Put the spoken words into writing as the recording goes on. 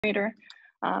Generator.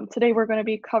 Today we're going to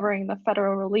be covering the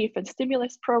federal relief and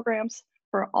stimulus programs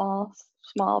for all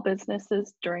small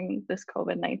businesses during this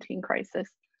COVID-19 crisis.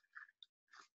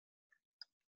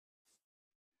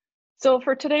 So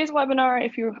for today's webinar,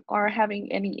 if you are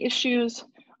having any issues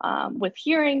with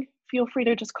hearing, feel free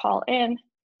to just call in.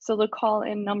 So the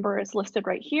call-in number is listed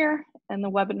right here, and the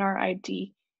webinar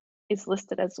ID is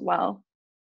listed as well.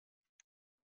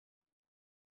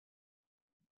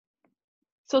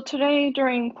 So today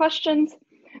during questions,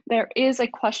 there is a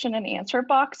question and answer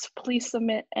box. Please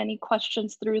submit any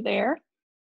questions through there.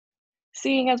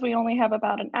 Seeing as we only have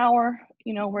about an hour,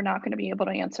 we're not going to be able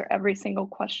to answer every single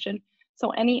question. So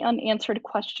any unanswered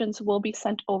questions will be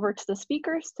sent over to the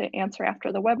speakers to answer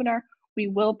after the webinar. We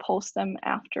will post them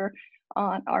after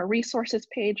on our resources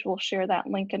page. We'll share that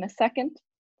link in a second.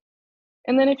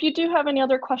 And then if you do have any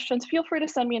other questions, feel free to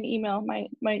send me an email.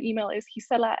 My email is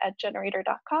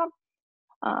gener8tor@gener8tor.com.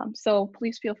 So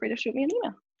please feel free to shoot me an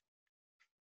email.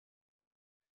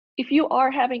 If you are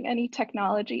having any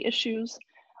technology issues,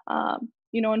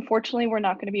 unfortunately, we're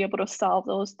not going to be able to solve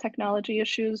those technology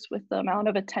issues with the amount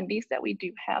of attendees that we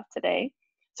do have today.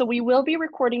 So we will be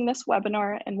recording this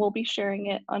webinar and we'll be sharing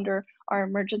it under our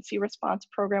emergency response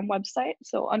program website.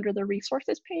 So under the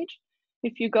resources page,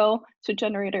 if you go to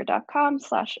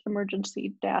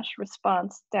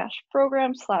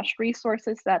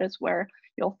gener8tor.com/emergency-response-program/resources, that is where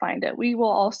you'll find it. We will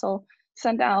also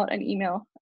send out an email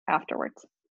afterwards.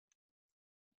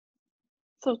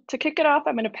 So to kick it off,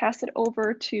 I'm going to pass it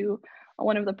over to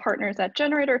one of the partners at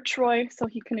Gener8tor, Troy, so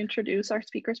he can introduce our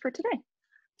speakers for today.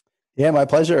 Yeah, my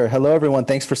pleasure. Hello, everyone.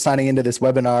 Thanks for signing into this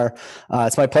webinar.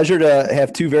 It's my pleasure to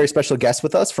have two very special guests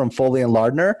with us from Foley and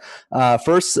Lardner.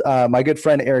 First, my good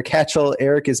friend, Eric Hatchell.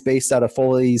 Eric is based out of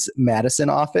Foley's Madison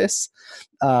office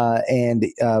and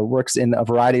works in a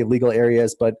variety of legal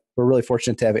areas, but we're really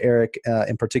fortunate to have Eric,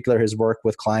 in particular, his work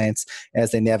with clients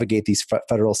as they navigate these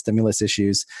federal stimulus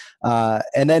issues.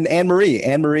 And then Anne Marie.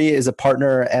 Anne Marie is a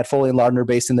partner at Foley and Lardner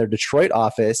based in their Detroit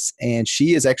office, and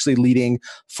she is actually leading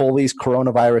Foley's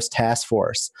coronavirus task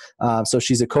force. So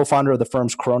she's a co-founder of the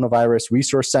firm's Coronavirus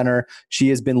Resource Center. She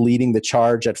has been leading the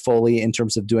charge at Foley in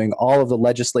terms of doing all of the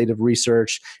legislative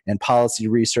research and policy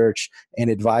research and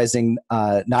advising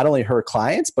not only her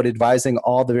clients, but advising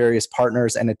all the various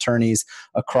partners and attorneys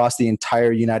across the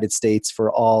entire United States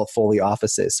for all Foley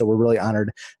offices. So we're really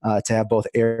honored to have both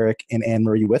Eric and Anne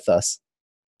Marie with us.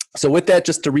 So with that,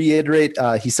 just to reiterate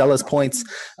Gisela's points,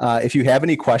 if you have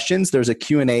any questions, there's a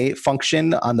Q&A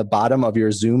function on the bottom of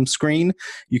your Zoom screen.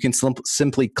 You can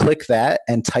simply click that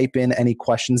and type in any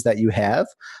questions that you have.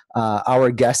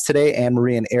 Our guests today, Anne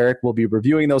Marie and Eric, will be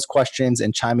reviewing those questions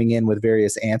and chiming in with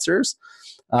various answers.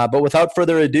 But without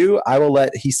further ado, I will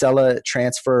let Gisela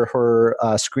transfer her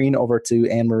screen over to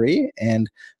Anne Marie and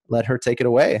let her take it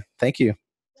away. Thank you.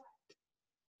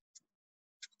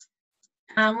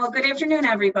 Well, good afternoon,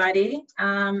 everybody.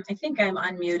 I think I'm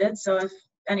unmuted, so if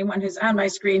anyone who's on my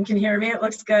screen can hear me, it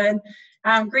looks good.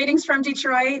 Greetings from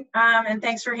Detroit, and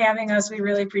thanks for having us. We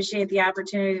really appreciate the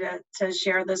opportunity to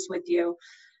share this with you.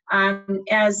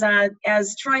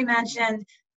 As Troy mentioned,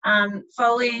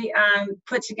 Foley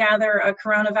put together a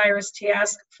coronavirus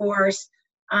task force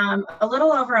a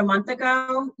little over a month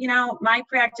ago. My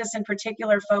practice in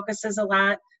particular focuses a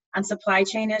lot on supply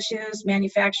chain issues,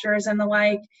 manufacturers and the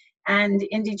like. And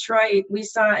in Detroit, we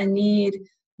saw a need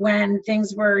when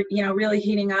things were, really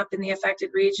heating up in the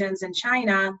affected regions in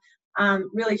China,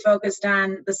 really focused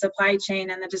on the supply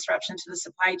chain and the disruption to the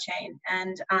supply chain.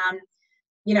 And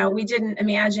we didn't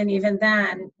imagine even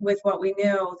then, with what we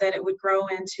knew, that it would grow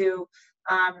into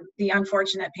the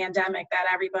unfortunate pandemic that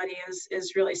everybody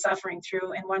is really suffering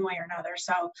through in one way or another.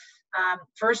 So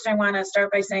first, I want to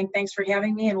start by saying thanks for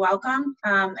having me and welcome.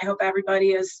 I hope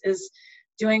everybody is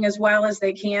doing as well as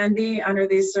they can be under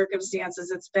these circumstances.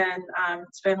 It's been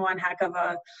one heck of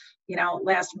a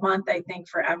last month, I think,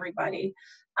 for everybody.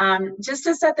 Just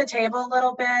to set the table a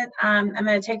little bit, I'm going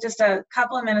to take just a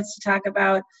couple of minutes to talk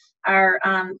about our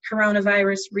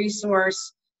coronavirus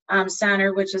resource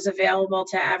center, which is available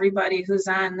to everybody who's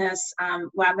on this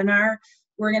webinar.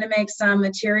 We're going to make some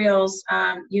materials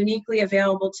uniquely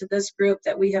available to this group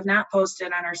that we have not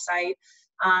posted on our site.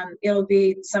 It'll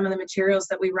be some of the materials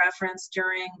that we referenced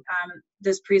during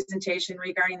this presentation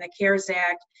regarding the CARES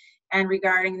Act and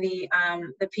regarding the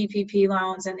PPP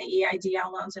loans and the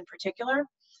EIDL loans in particular.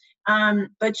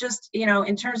 But just,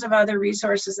 in terms of other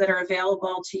resources that are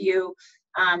available to you,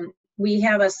 we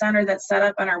have a center that's set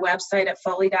up on our website at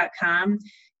foley.com.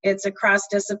 It's a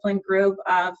cross-discipline group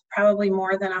of probably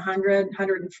more than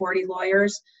 140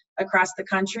 lawyers across the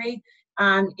country.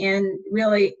 in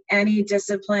really any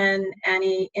discipline,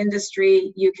 any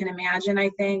industry you can imagine, I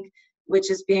think, which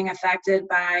is being affected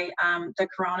by the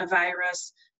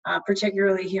coronavirus,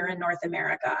 particularly here in North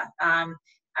America.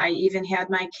 I even had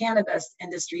my cannabis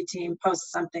industry team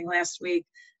post something last week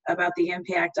about the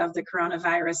impact of the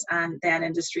coronavirus on that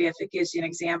industry, if it gives you an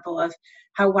example of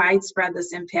how widespread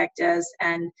this impact is,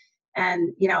 and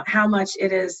you know how much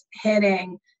it is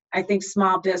hitting, I think,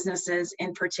 small businesses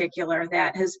in particular.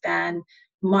 That has been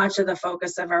much of the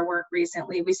focus of our work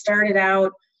recently. We started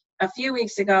out a few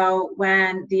weeks ago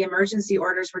when the emergency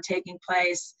orders were taking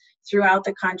place throughout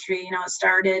the country. You know, it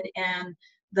started in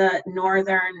the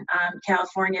northern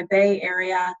California Bay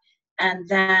Area, and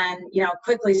then, you know,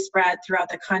 quickly spread throughout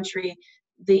the country.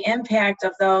 The impact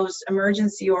of those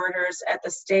emergency orders at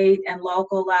the state and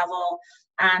local level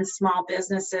on small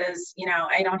businesses, you know,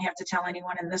 I don't have to tell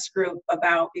anyone in this group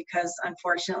about, because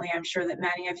unfortunately, I'm sure that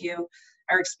many of you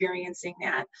are experiencing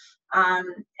that.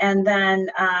 And then,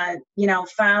 you know,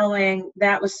 following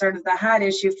that was sort of the hot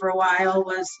issue for a while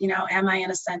was, you know, am I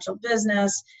an essential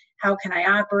business? How can I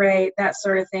operate? That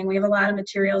sort of thing. We have a lot of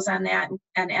materials on that.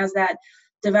 And as that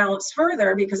develops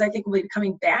further, because I think we'll be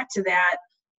coming back to that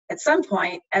at some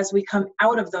point as we come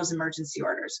out of those emergency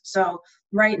orders. So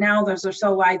right now, those are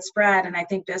so widespread, and I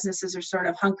think businesses are sort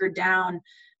of hunkered down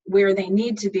where they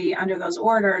need to be under those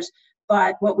orders.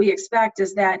 But what we expect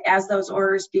is that as those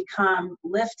orders become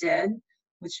lifted,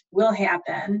 which will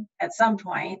happen at some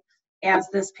point, as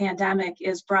this pandemic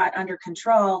is brought under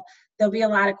control, there'll be a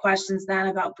lot of questions then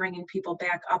about bringing people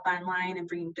back up online and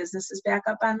bringing businesses back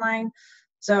up online.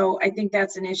 So I think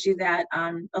that's an issue that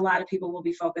a lot of people will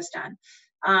be focused on.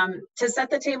 To set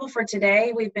the table for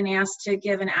today, we've been asked to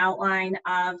give an outline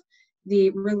of the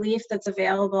relief that's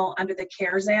available under the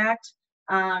CARES Act.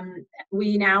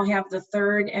 We now have the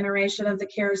third iteration of the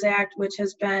CARES Act, which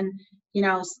has been, you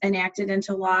know, enacted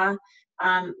into law.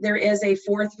 There is a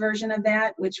fourth version of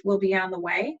that, which will be on the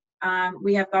way.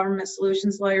 We have government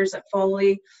solutions lawyers at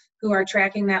Foley who are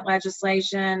tracking that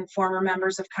legislation, former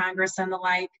members of Congress and the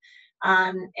like.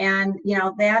 And, you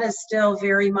know, that is still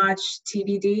very much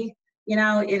TBD. You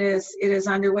know, it is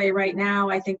underway right now.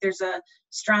 I think there's a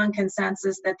strong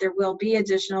consensus that there will be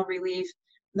additional relief.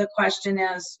 The question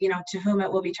is, you know, to whom it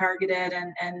will be targeted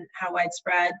and how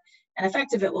widespread and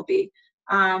effective it will be.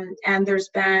 And there's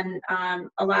been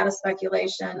a lot of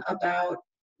speculation about,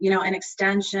 you know, an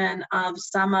extension of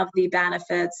some of the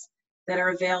benefits that are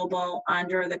available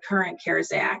under the current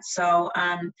CARES Act. So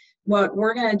what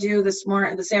we're going to do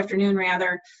this afternoon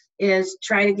is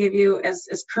try to give you as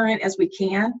current as we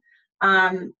can.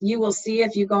 You will see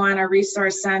if you go on our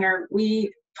resource center,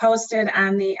 we posted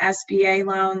on the SBA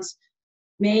loans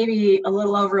maybe a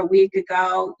little over a week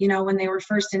ago, you know, when they were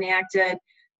first enacted.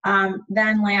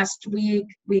 Then last week,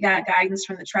 we got guidance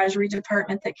from the Treasury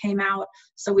Department that came out,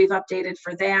 so we've updated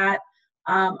for that.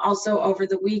 Also over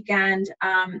the weekend,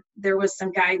 there was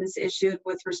some guidance issued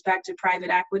with respect to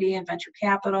private equity and venture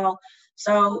capital.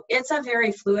 So it's a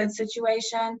very fluid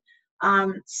situation.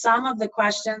 Some of the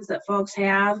questions that folks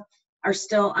have are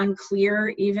still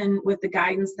unclear, even with the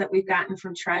guidance that we've gotten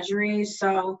from Treasury.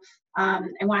 So I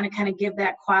want to kind of give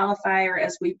that qualifier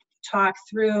as we talk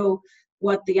through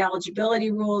what the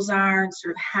eligibility rules are and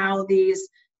sort of how these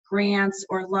grants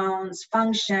or loans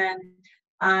function.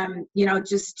 You know,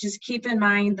 just keep in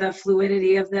mind the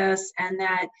fluidity of this, and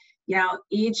that, you know,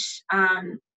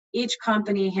 each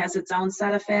company has its own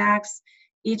set of facts.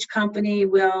 Each company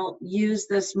will use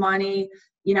this money,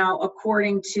 you know,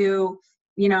 according to,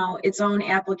 you know, its own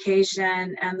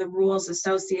application and the rules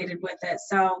associated with it.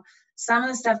 So some of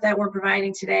the stuff that we're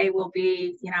providing today will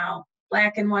be, you know,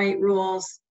 black and white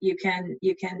rules. You can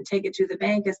take it to the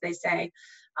bank, as they say.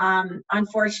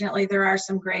 Unfortunately, there are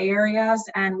some gray areas,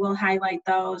 and we'll highlight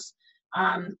those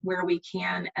where we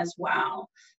can as well.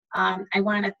 I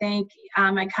want to thank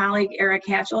my colleague Eric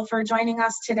Hatchell for joining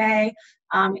us today.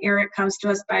 Eric comes to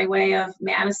us by way of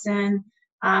Madison,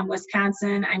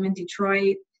 Wisconsin. I'm in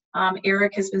Detroit.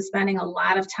 Eric has been spending a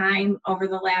lot of time over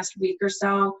the last week or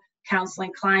so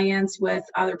counseling clients with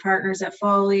other partners at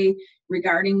Foley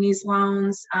regarding these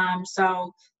loans.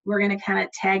 So we're going to kind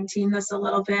of tag team this a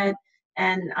little bit,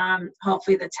 and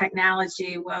hopefully the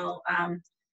technology will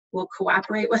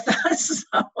cooperate with us.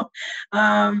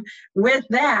 So with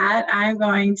that, I'm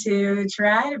going to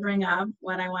try to bring up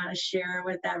what I want to share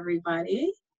with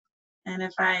everybody. And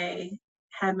if I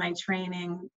had my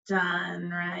training done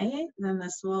right, then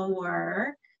this will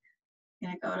work. I'm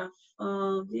going to go to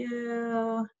full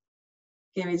view.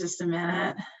 Give me just a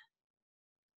minute.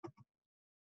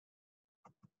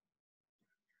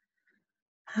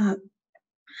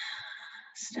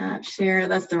 Stop share.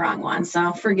 That's the wrong one.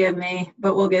 So forgive me,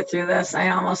 but we'll get through this.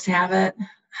 I almost have it.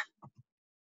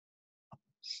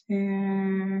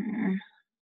 Share.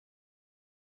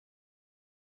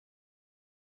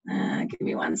 Give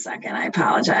me 1 second. I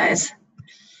apologize.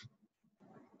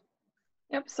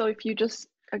 Yep, so if you just,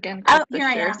 again, Oh, click the here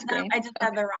I share am. No, screen. I just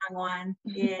had the wrong one.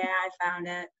 Yeah, I found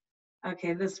it.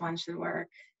 Okay, this one should work.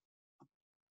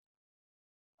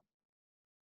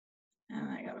 And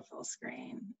I got a full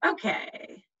screen.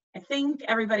 Okay, I think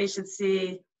everybody should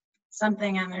see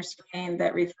something on their screen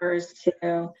that refers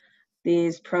to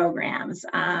these programs.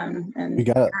 And You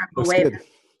got it. Looks good.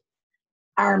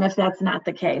 If that's not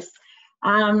the case.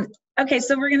 Okay,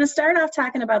 so we're going to start off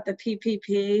talking about the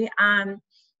PPP.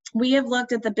 We have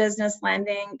looked at the business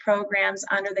lending programs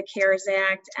under the CARES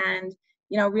Act, and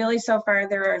really so far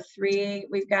there are 3.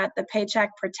 We've got the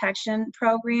Paycheck Protection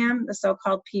Program, the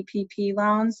so-called PPP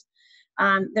loans.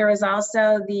 There is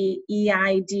also the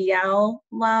EIDL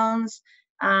loans,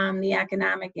 the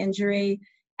economic injury.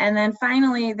 And then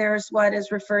finally, there's what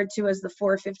is referred to as the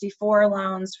 454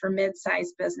 loans for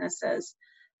mid-sized businesses.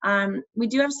 We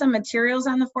do have some materials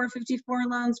on the 454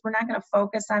 loans. We're not going to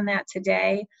focus on that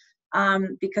today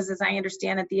because, as I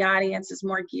understand it, the audience is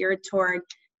more geared toward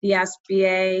the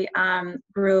SBA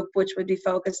group, which would be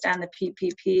focused on the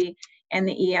PPP and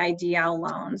the EIDL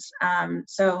loans.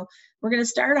 So we're going to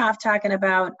start off talking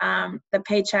about the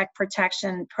Paycheck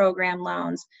Protection Program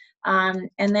loans.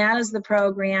 And that is the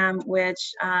program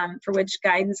which for which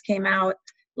guidance came out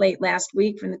late last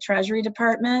week from the Treasury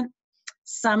Department.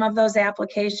 Some of those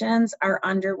applications are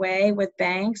underway with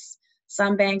banks.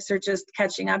 Some banks are just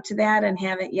catching up to that and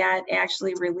haven't yet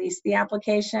actually released the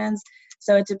applications.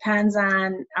 So it depends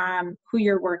on who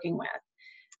you're working with.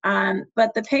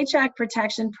 But the Paycheck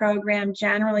Protection Program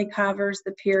generally covers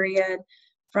the period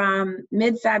from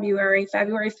mid-February,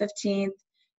 February 15th,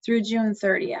 through June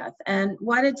 30th. And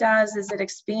what it does is it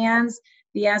expands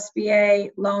the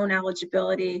SBA loan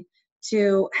eligibility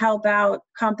to help out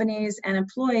companies and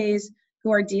employees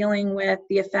who are dealing with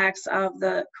the effects of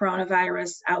the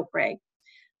coronavirus outbreak.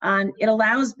 It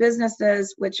allows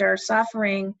businesses which are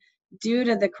suffering due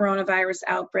to the coronavirus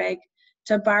outbreak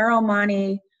to borrow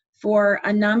money for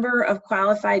a number of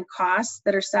qualified costs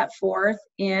that are set forth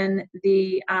in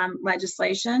the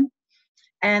legislation.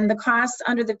 And the costs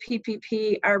under the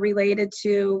PPP are related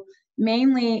to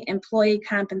mainly employee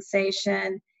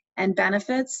compensation and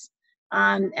benefits.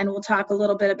 And we'll talk a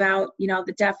little bit about,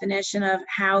 the definition of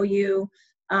how you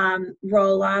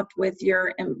roll up with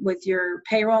your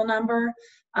payroll number,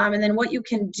 and then what you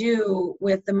can do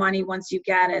with the money once you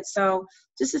get it. So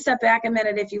just to step back a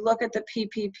minute, if you look at the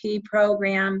PPP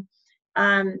program,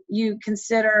 you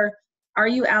consider, are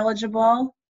you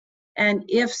eligible? And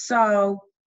if so,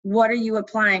 what are you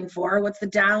applying for? What's the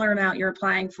dollar amount you're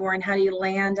applying for, and how do you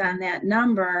land on that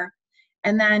number?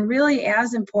 And then really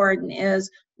as important is,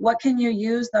 what can you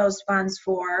use those funds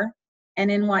for,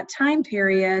 and in what time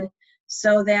period,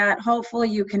 so that hopefully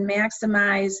you can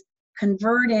maximize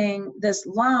converting this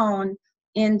loan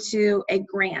into a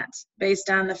grant based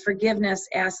on the forgiveness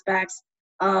aspects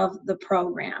of the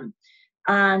program.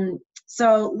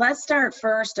 So let's start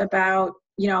first about,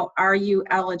 are you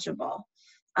eligible?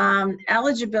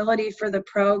 Eligibility for the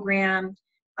program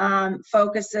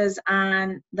focuses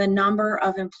on the number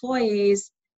of employees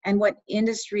and what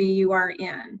industry you are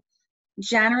in.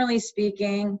 Generally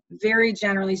speaking, very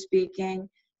generally speaking,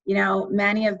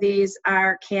 many of these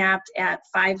are capped at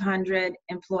 500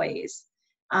 employees.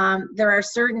 There are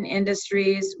certain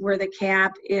industries where the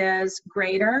cap is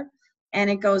greater, and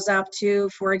it goes up to,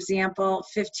 for example,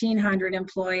 1,500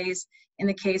 employees in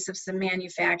the case of some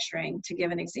manufacturing, to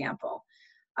give an example.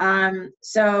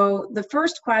 So the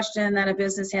first question that a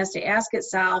business has to ask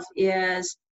itself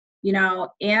is,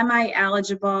 am I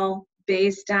eligible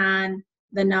based on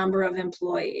the number of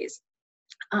employees?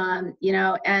 And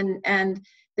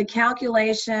the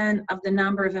calculation of the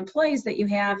number of employees that you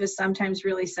have is sometimes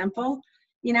really simple.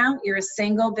 You're a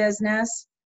single business,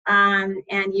 and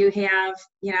you have,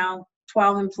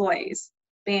 12 employees.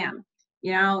 Bam.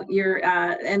 You're,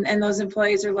 and those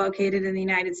employees are located in the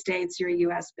United States. You're a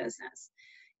U.S. business.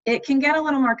 It can get a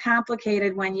little more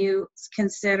complicated when you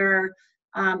consider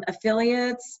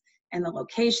affiliates and the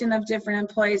location of different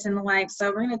employees and the like. So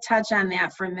we're going to touch on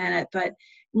that for a minute, but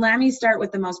let me start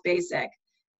with the most basic.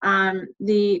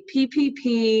 The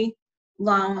PPP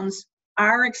loans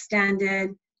are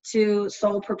extended to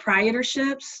sole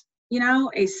proprietorships.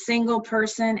 A single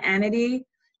person entity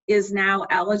is now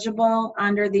eligible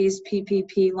under these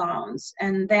PPP loans,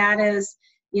 and that is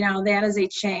a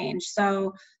change.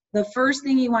 So the first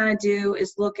thing you want to do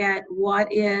is look at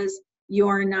what is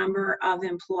your number of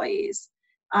employees.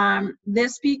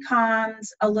 This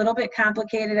becomes a little bit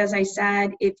complicated, as I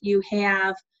said, if you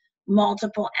have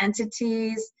multiple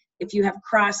entities, if you have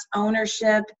cross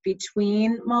ownership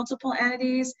between multiple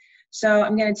entities. So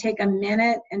I'm going to take a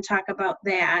minute and talk about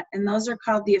that. And those are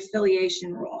called the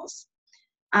affiliation rules.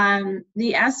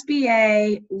 The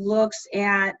SBA looks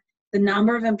at the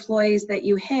number of employees that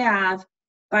you have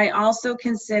by also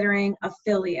considering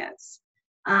affiliates.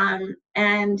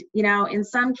 And, you know, in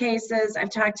some cases,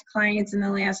 I've talked to clients in the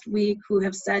last week who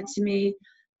have said to me,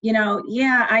 you know,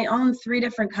 yeah, I own 3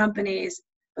 different companies,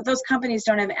 but those companies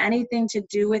don't have anything to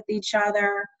do with each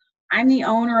other. I'm the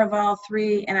owner of all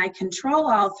 3 and I control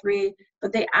all 3,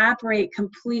 but they operate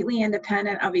completely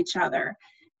independent of each other.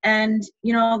 And,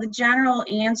 you know, the general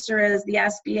answer is the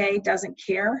SBA doesn't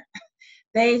care.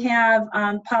 They have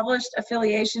published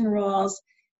affiliation rules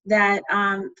that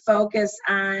focus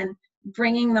on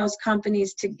bringing those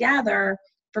companies together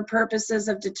for purposes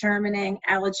of determining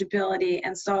eligibility.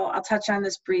 And so I'll touch on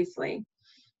this briefly.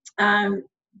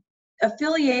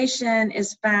 Affiliation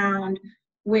is found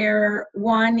where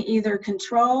one either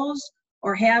controls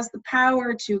or has the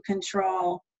power to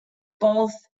control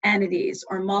both entities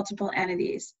or multiple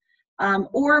entities,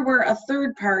 or where a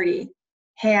third party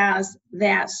has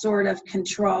that sort of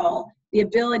control, the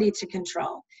ability to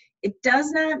control. It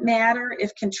does not matter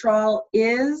if control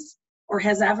is or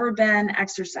has ever been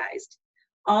exercised.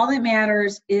 All that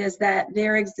matters is that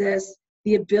there exists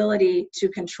the ability to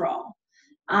control.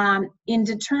 In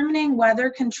determining whether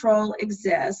control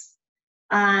exists,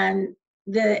 the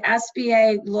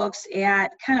SBA looks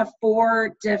at kind of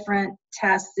 4 different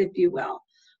tests, if you will.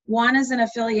 One is an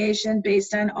affiliation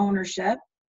based on ownership,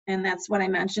 and that's what I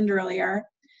mentioned earlier.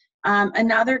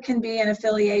 Another can be an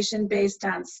affiliation based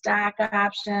on stock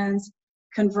options,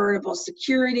 convertible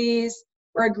securities,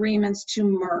 or agreements to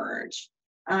merge.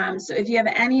 So if you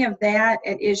have any of that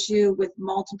at issue with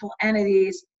multiple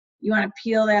entities, you want to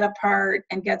peel that apart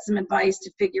and get some advice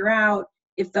to figure out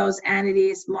if those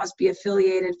entities must be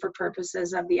affiliated for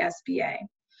purposes of the SBA.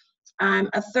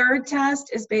 A third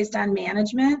test is based on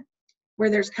management, where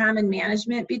there's common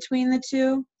management between the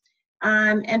 2.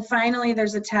 And finally,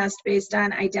 there's a test based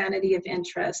on identity of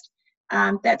interest.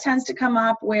 That tends to come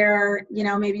up where, you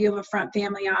know, maybe you have a front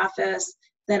family office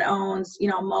that owns, you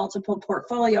know, multiple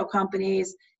portfolio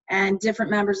companies, and different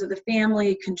members of the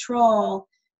family control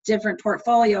different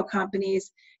portfolio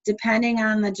companies. Depending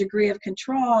on the degree of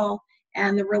control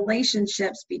and the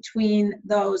relationships between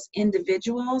those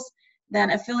individuals,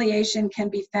 then affiliation can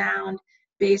be found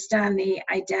based on the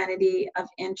identity of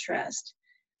interest.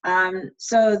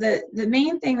 So the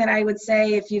main thing that I would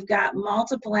say, if you've got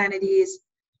multiple entities,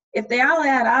 if they all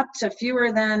add up to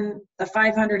fewer than the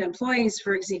 500 employees,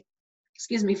 for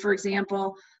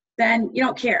example, then you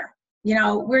don't care. You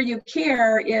know, where you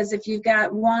care is if you've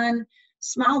got one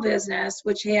small business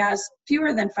which has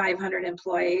fewer than 500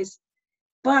 employees,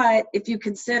 but if you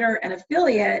consider an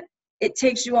affiliate, it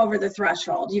takes you over the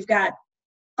threshold. You've got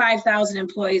 5,000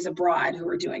 employees abroad who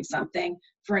are doing something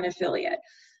for an affiliate.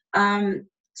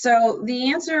 So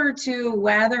the answer to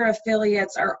whether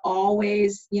affiliates are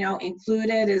always, you know,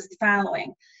 included is the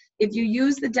following. If you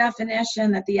use the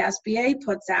definition that the SBA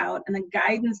puts out and the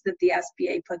guidance that the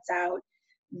SBA puts out,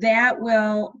 that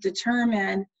will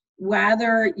determine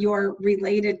whether your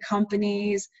related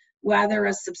companies, whether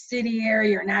a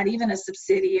subsidiary or not even a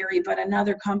subsidiary, but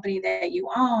another company that you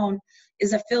own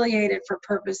is affiliated for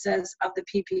purposes of the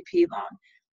PPP loan.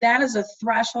 That is a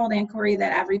threshold inquiry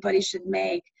that everybody should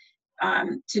make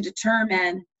to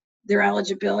determine their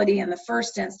eligibility in the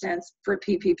first instance for a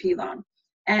PPP loan.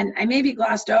 And I maybe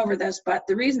glossed over this, but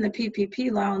the reason the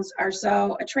PPP loans are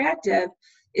so attractive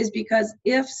is because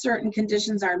if certain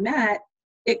conditions are met,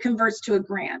 it converts to a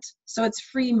grant. So it's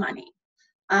free money.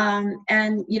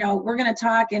 And, you know, we're going to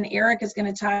talk, and Eric is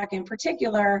going to talk in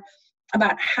particular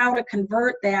about how to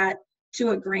convert that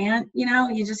to a grant. You know,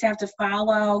 you just have to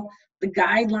follow the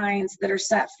guidelines that are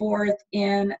set forth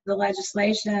in the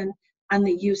legislation on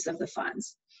the use of the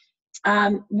funds.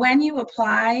 When you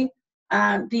apply,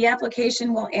 the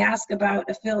application will ask about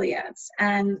affiliates.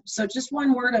 And so just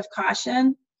one word of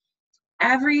caution,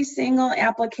 every single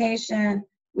application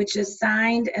which is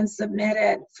signed and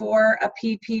submitted for a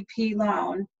PPP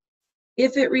loan,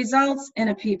 if it results in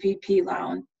a PPP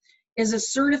loan, is a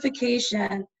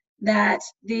certification that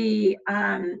the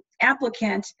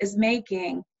applicant is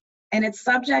making, and it's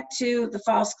subject to the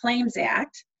False Claims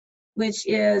Act, which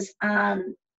is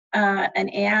an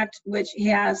act which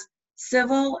has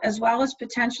civil as well as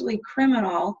potentially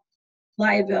criminal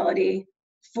liability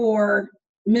for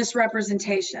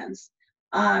misrepresentations.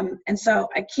 And so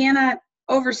I cannot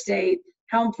overstate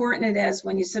how important it is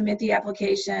when you submit the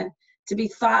application to be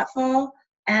thoughtful.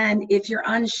 And if you're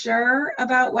unsure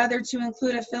about whether to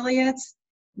include affiliates,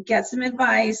 get some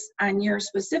advice on your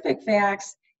specific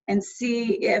facts and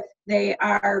see if they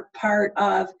are part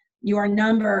of your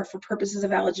number for purposes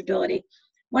of eligibility.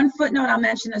 One footnote I'll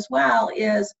mention as well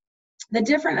is the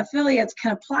different affiliates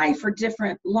can apply for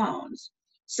different loans.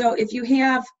 So if you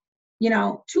have,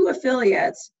 two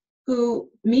affiliates who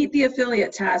meet the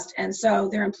affiliate test, and so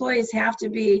their employees have to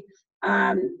be,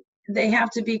 they have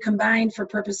to be combined for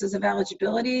purposes of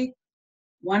eligibility.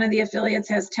 One of the affiliates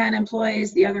has 10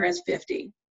 employees, the other has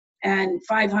 50, and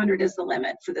 500 is the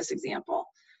limit for this example.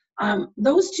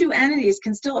 Those two entities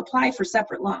can still apply for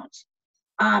separate loans.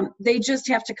 They just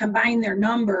have to combine their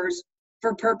numbers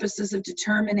for purposes of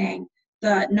determining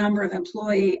the number of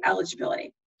employee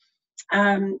eligibility.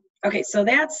 Okay, so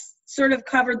that's sort of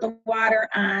covered the water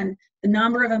on the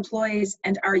number of employees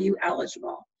and are you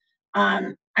eligible.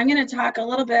 I'm going to talk a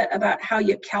little bit about how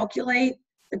you calculate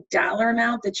the dollar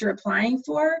amount that you're applying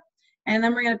for, and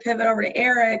then we're going to pivot over to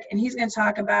Eric, and he's going to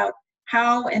talk about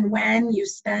how and when you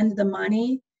spend the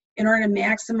money in order to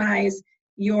maximize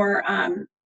your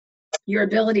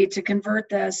ability to convert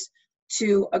this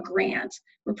to a grant.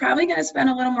 We're probably going to spend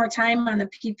a little more time on the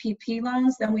PPP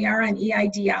loans than we are on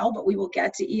EIDL, but we will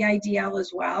get to EIDL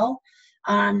as well.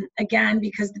 Again,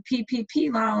 because the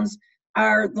PPP loans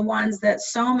are the ones that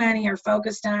so many are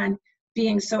focused on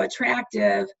being so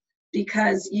attractive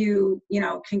because you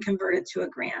can convert it to a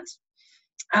grant.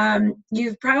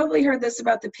 You've probably heard this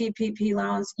about the PPP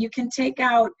loans. You can take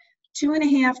out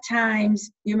 2.5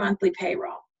 times your monthly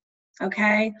payroll,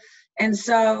 okay? And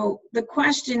so the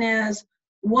question is,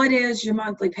 what is your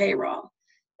monthly payroll?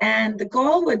 And the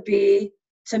goal would be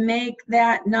to make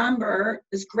that number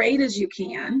as great as you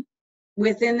can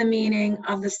within the meaning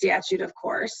of the statute, of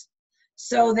course,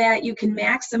 so that you can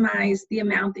maximize the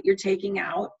amount that you're taking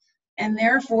out and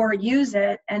therefore use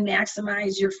it and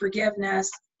maximize your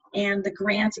forgiveness and the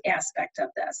grant aspect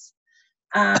of this.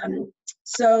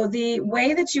 So the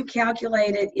way that you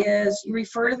calculate it is you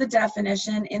refer to the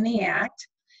definition in the Act.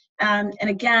 And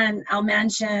again, I'll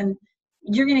mention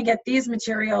you're going to get these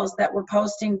materials that we're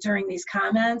posting during these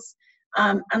comments.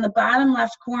 On the bottom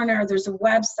left corner, there's a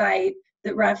website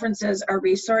that references our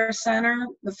resource center,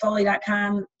 the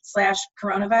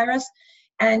foley.com/coronavirus.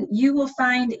 And you will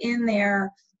find in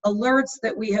there alerts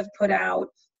that we have put out,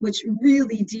 which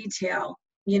really detail,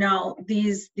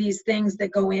 these things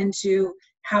that go into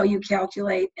how you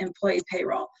calculate employee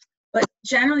payroll. But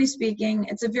generally speaking,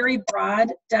 it's a very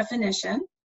broad definition.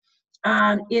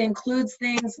 It includes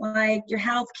things like your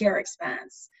healthcare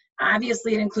expense.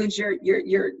 Obviously, it includes your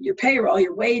payroll,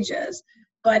 your wages,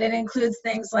 but it includes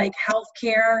things like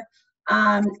healthcare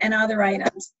and other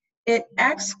items. It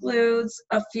excludes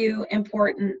a few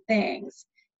important things.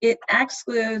 It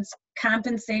excludes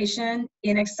compensation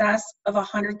in excess of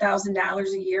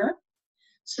 $100,000 a year.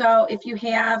 So if you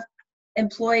have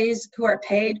employees who are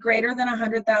paid greater than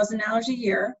 $100,000 a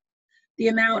year, the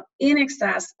amount in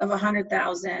excess of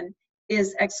 $100,000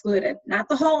 is excluded, not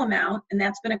the whole amount. And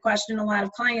that's been a question a lot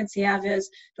of clients have is,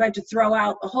 do I have to throw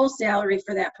out the whole salary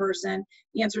for that person?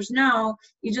 The answer is no.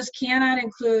 You just cannot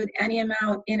include any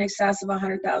amount in excess of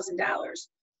 $100,000,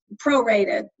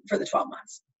 prorated for the 12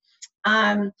 months.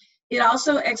 It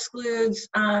also excludes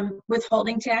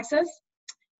withholding taxes,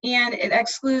 and it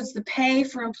excludes the pay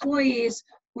for employees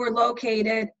who are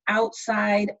located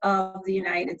outside of the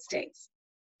United States.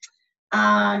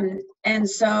 And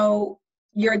so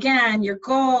your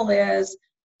goal is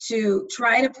to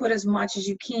try to put as much as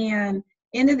you can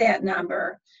into that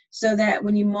number so that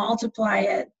when you multiply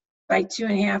it by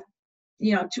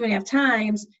 2.5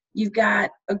 times, you've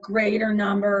got a greater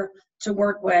number to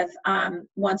work with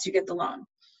once you get the loan.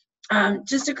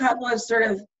 Just a couple of sort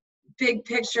of big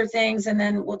picture things, and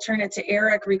then we'll turn it to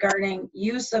Eric regarding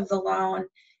use of the loan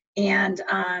and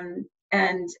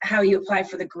how you apply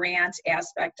for the grant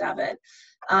aspect of it.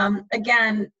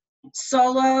 Again,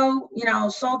 sole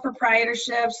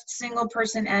proprietorships, single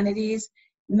person entities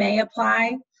may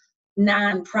apply,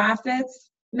 nonprofits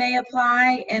may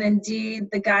apply, and indeed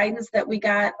the guidance that we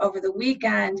got over the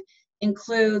weekend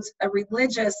includes a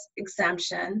religious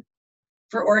exemption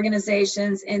for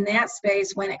organizations in that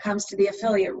space when it comes to the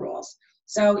affiliate rules.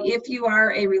 So if you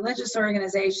are a religious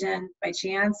organization by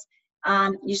chance,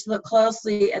 you should look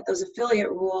closely at those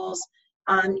affiliate rules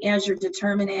as you're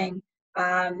determining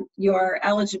your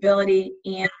eligibility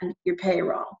and your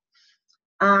payroll.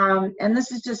 And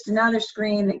this is just another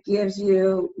screen that gives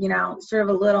you, sort of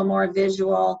a little more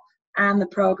visual on the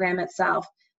program itself.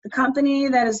 The company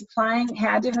that is applying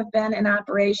had to have been in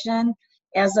operation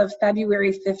as of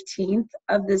February 15th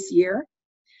of this year.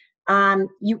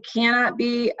 You cannot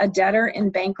be a debtor in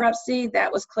bankruptcy.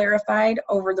 That was clarified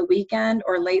over the weekend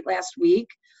or late last week.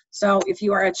 So if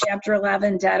you are a Chapter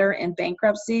 11 debtor in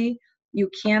bankruptcy, you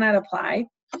cannot apply.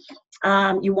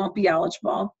 You won't be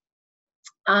eligible.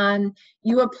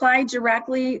 You apply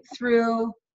directly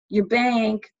through your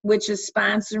bank, which is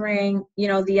sponsoring, the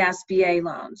SBA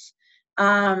loans.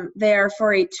 They're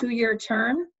for a 2-year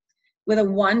term with a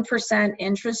 1%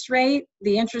 interest rate.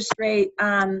 The interest rate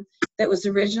that was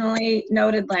originally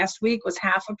noted last week was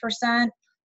 0.5%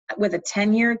 with a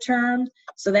 10-year term.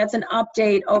 So that's an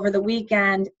update over the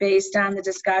weekend based on the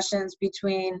discussions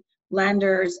between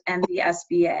lenders and the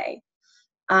SBA.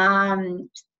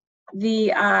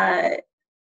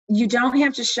 You don't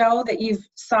have to show that you've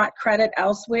sought credit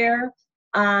elsewhere.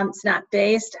 It's not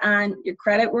based on your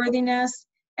credit worthiness.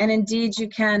 And indeed, you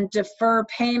can defer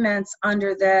payments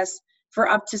under this for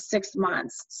up to 6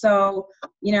 months. So,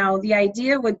 the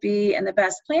idea would be, and the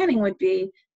best planning would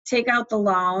be, take out the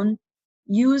loan,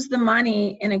 use the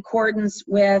money in accordance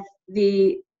with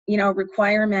the,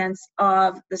 requirements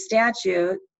of the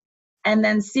statute, and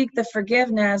then seek the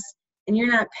forgiveness, and you're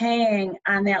not paying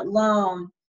on that loan,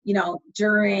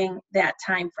 during that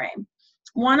time frame.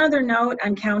 One other note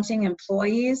on counting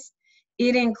employees,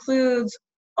 it includes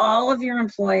all of your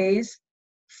employees,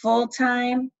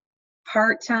 full-time,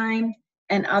 part-time,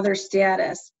 and other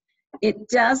status. It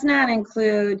does not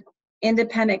include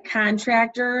independent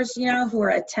contractors, who are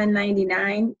a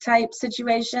 1099 type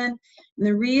situation. And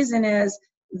the reason is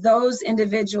those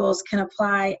individuals can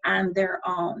apply on their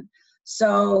own.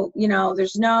 So,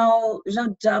 there's no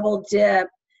double dip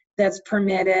that's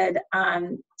permitted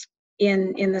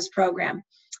in this program.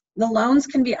 The loans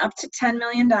can be up to $10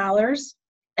 million,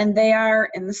 and they are,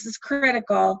 and this is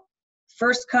critical,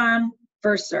 first come,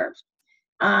 first served.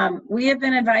 We have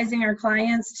been advising our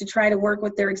clients to try to work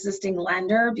with their existing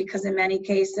lender because in many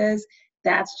cases,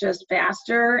 that's just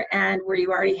faster, and where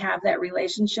you already have that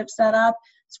relationship set up,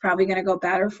 it's probably going to go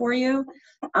better for you.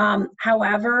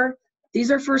 However, these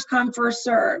are first come, first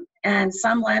served, and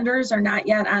some lenders are not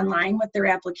yet online with their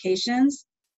applications.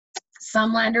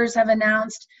 Some lenders have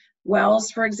announced, Wells,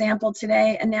 for example,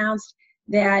 today announced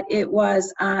that it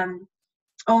was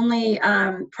only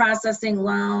processing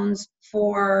loans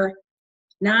for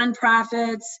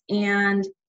nonprofits and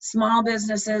small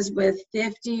businesses with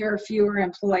 50 or fewer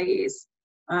employees,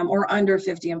 or under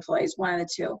 50 employees, one of the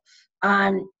two.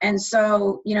 And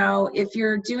so, if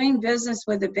you're doing business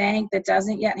with a bank that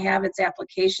doesn't yet have its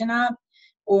application up,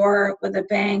 or with a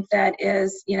bank that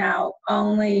is,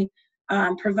 only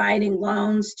providing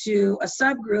loans to a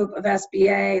subgroup of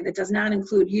SBA that does not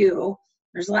include you,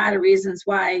 there's a lot of reasons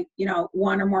why,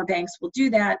 one or more banks will do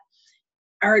that.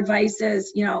 Our advice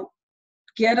is,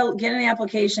 get an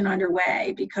application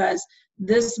underway, because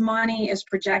this money is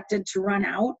projected to run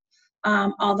out.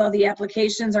 Although the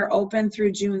applications are open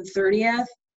through June 30th,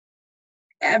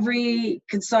 every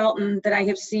consultant that I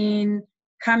have seen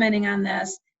commenting on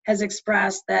this has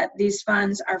expressed that these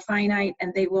funds are finite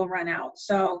and they will run out.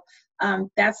 So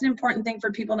that's an important thing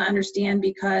for people to understand,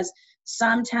 because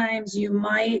sometimes you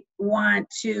might want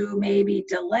to maybe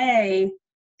delay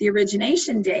the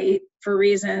origination date for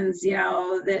reasons,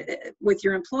 that with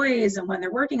your employees and when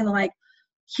they're working and the like.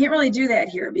 Can't really do that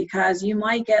here, because you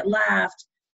might get left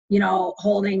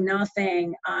holding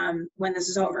nothing when this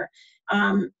is over.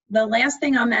 The last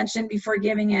thing I'll mention before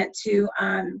giving it to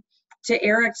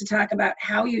Eric to talk about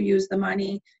how you use the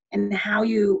money and how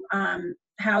you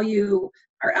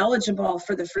are eligible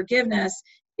for the forgiveness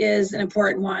is an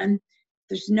important one.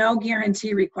 There's no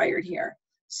guarantee required here.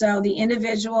 So the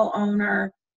individual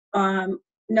owner, no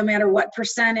matter what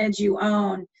percentage you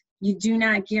own, you do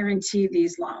not guarantee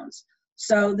these loans.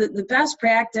 So the best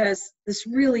practice, this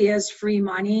really is free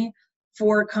money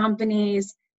for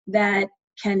companies that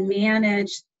can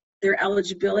manage their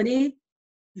eligibility,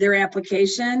 their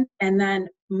application, and then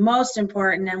most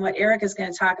important, and what Eric is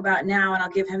going to talk about now, and I'll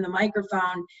give him the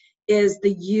microphone, is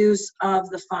the use of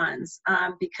the funds.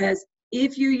 Because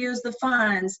if you use the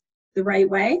funds the right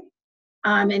way,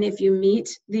 and if you meet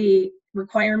the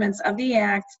requirements of the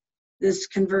Act, this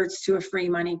converts to a free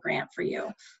money grant for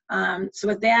you. So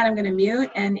with that, I'm going to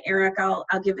mute, and Eric, I'll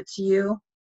give it to you.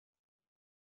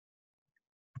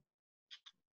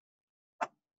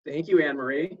 Thank you, Anne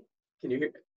Marie. Can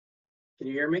you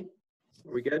hear me?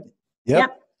 Are we good?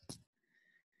 Yep.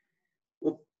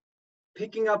 Well,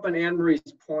 picking up on Anne Marie's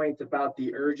point about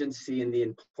the urgency and the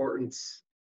importance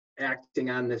acting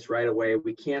on this right away,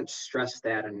 we can't stress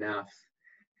that enough.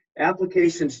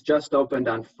 Applications just opened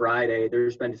on Friday.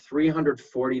 There's been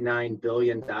 $349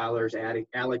 billion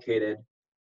allocated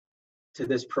to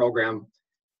this program.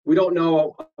 We don't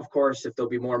know, of course, if there'll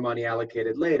be more money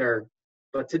allocated later,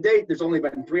 but to date, there's only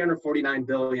been $349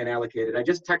 billion allocated. I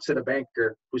just texted a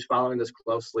banker who's following this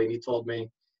closely, and he told me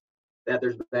that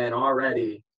there's been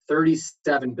already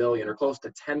 $37 billion, or close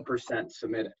to 10%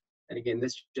 submitted. And again,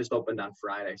 this just opened on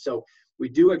Friday. So we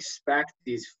do expect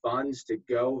these funds to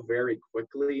go very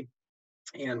quickly.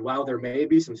 And while there may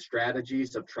be some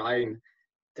strategies of trying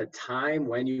to time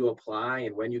when you apply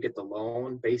and when you get the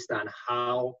loan based on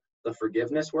how the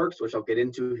forgiveness works, which I'll get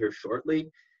into here shortly,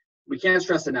 we can't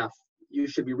stress enough. You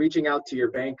should be reaching out to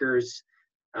your bankers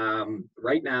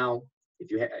right now.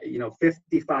 If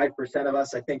 55% of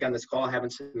us, I think, on this call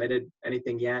haven't submitted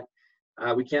anything yet.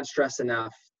 We can't stress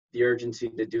enough the urgency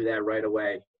to do that right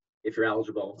away if you're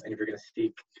eligible and if you're going to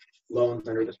seek loans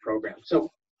under this program.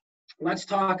 So let's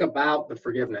talk about the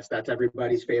forgiveness. That's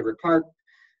everybody's favorite part.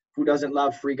 Who doesn't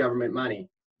love free government money?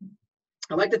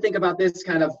 I like to think about this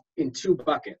kind of in two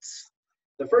buckets.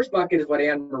 The first bucket is what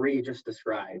Anne Marie just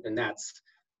described, and that's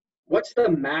what's the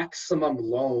maximum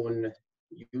loan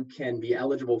you can be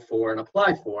eligible for and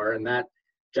apply for, and that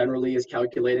generally is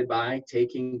calculated by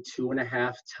taking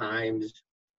 2.5 times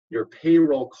your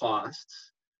payroll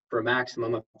costs for a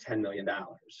maximum of $10 million.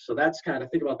 So that's kind of,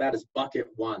 think about that as bucket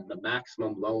one, the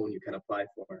maximum loan you can apply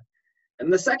for.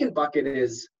 And the second bucket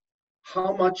is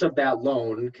how much of that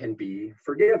loan can be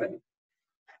forgiven.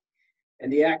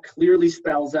 And the Act clearly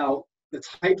spells out the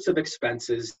types of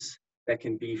expenses that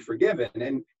can be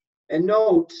forgiven. And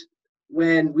note,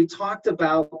 when we talked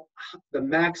about the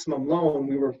maximum loan,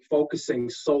 we were focusing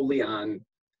solely on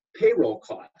payroll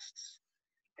costs.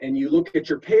 And you look at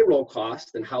your payroll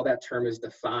cost and how that term is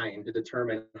defined to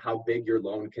determine how big your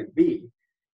loan can be.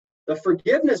 The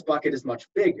forgiveness bucket is much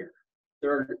bigger.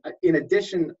 There are, in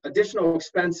addition, additional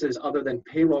expenses other than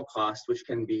payroll costs, which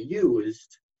can be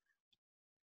used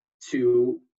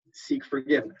to seek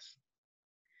forgiveness.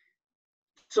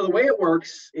 So the way it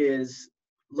works is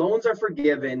loans are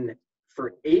forgiven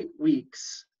for 8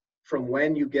 weeks from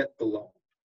when you get the loan,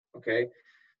 okay?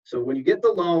 So when you get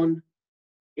the loan,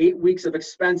 8 weeks of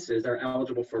expenses are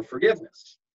eligible for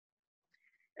forgiveness.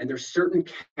 And there's certain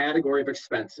category of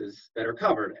expenses that are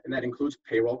covered, and that includes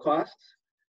payroll costs,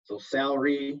 so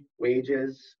salary,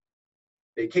 wages,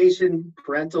 vacation,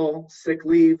 parental, sick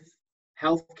leave,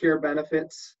 health care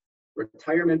benefits,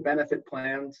 retirement benefit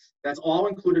plans. That's all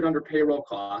included under payroll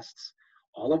costs.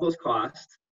 All of those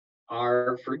costs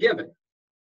are forgiven.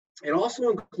 It also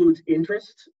includes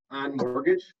interest on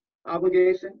mortgage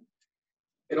obligation.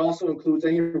 It also includes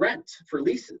any rent for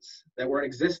leases that were in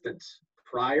existence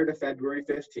prior to February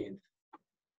 15th.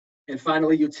 And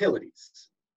finally, utilities.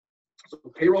 So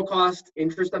payroll cost,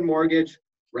 interest on mortgage,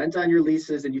 rent on your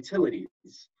leases, and utilities.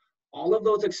 All of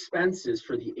those expenses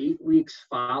for the 8 weeks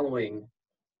following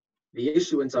the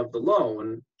issuance of the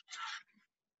loan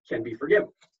can be forgiven.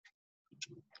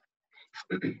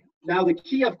 Now, the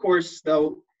key, of course,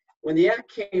 though, when the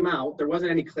Act came out, there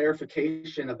wasn't any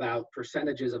clarification about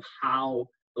percentages of how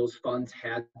those funds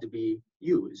had to be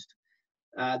used.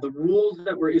 The rules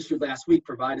that were issued last week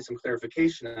provided some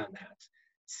clarification on that.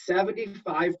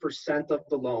 75% of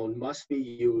the loan must be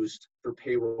used for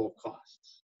payroll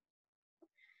costs.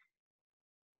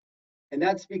 And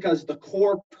that's because the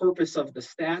core purpose of the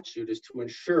statute is to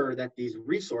ensure that these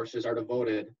resources are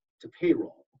devoted to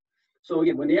payroll. So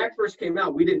again, when the Act first came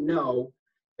out, we didn't know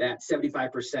that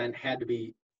 75% had to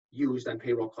be used on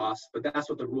payroll costs, but that's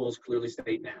what the rules clearly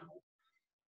state now.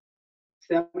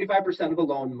 75% of the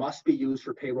loan must be used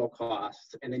for payroll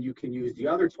costs, and then you can use the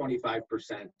other 25%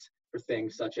 for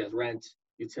things such as rent,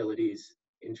 utilities,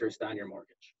 interest on your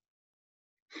mortgage.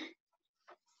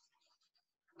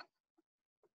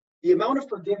 The amount of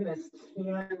forgiveness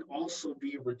can also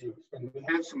be reduced, and we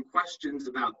have some questions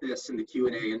about this in the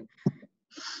Q&A, and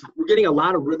we're getting a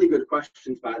lot of really good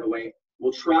questions, by the way.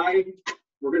 We're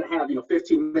going to have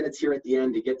 15 minutes here at the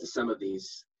end to get to some of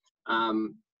these.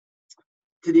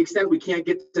 To the extent we can't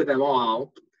get to them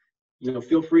all,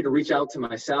 feel free to reach out to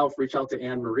myself, reach out to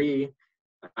Anne Marie.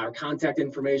 Our contact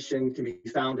information can be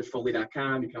found at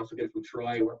Foley.com. You can also get it from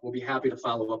Troy. We'll be happy to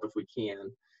follow up if we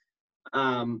can.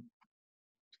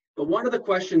 But one of the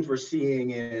questions we're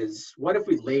seeing is, what if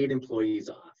we laid employees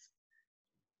off?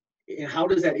 And how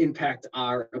does that impact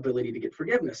our ability to get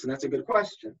forgiveness? And that's a good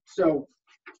question. So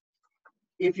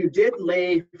if you did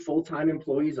lay full-time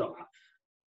employees off,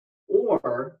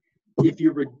 or if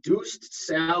you reduced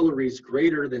salaries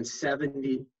greater than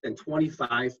 25%,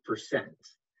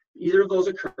 either of those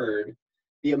occurred,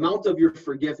 the amount of your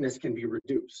forgiveness can be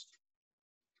reduced.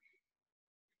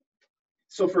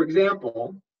 So for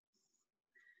example,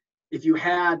 if you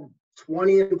had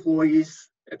 20 employees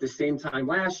at the same time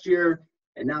last year,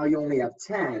 and now you only have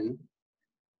 10,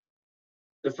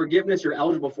 the forgiveness you're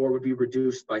eligible for would be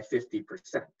reduced by 50%.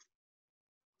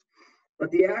 But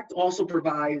the Act also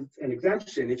provides an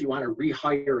exemption if you want to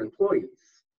rehire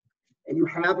employees. And you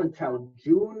have until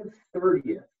June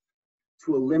 30th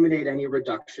to eliminate any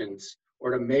reductions or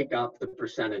to make up the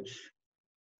percentage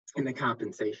in the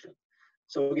compensation.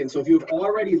 So again, if you've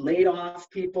already laid off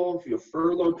people, if you've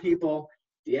furloughed people,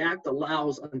 the Act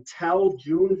allows until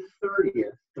June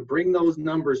 30th to bring those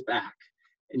numbers back,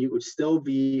 and you would still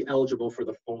be eligible for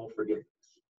the full forgiveness.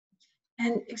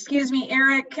 And excuse me,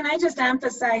 Eric, can I just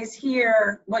emphasize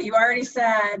here what you already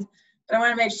said, but I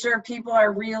want to make sure people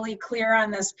are really clear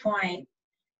on this point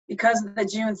because of the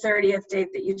June 30th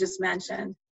date that you just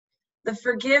mentioned. The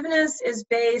forgiveness is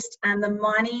based on the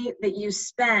money that you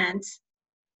spent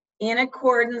in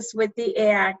accordance with the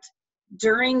Act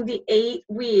during the 8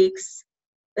 weeks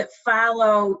that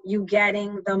follow you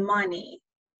getting the money.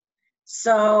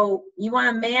 So you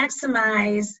want to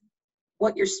maximize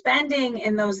what you're spending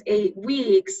in those 8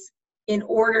 weeks in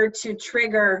order to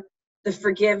trigger the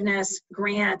forgiveness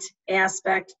grant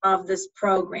aspect of this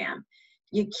program.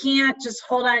 You can't just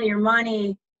hold on to your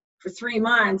money for 3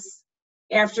 months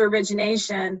after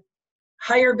origination,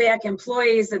 hire back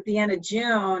employees at the end of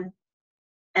June,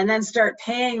 and then start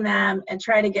paying them and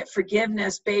try to get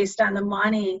forgiveness based on the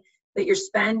money that you're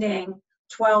spending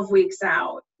 12 weeks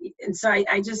out. And so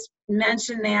I just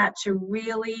mentioned that to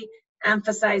really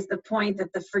emphasize the point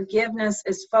that the forgiveness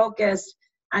is focused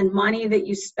on money that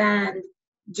you spend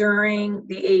during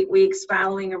the 8 weeks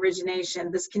following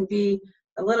origination. This can be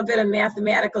a little bit of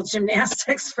mathematical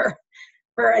gymnastics for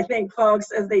I think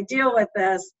folks as they deal with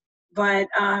this, but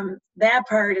that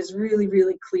part is really,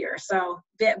 really clear. So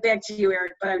back to you,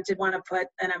 Eric, but I did want to put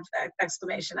an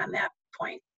exclamation on that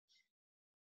point.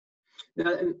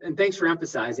 And thanks for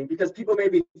emphasizing, because people may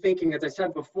be thinking, as I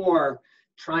said before,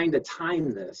 trying to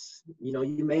time this. You know,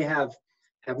 you may have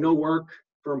no work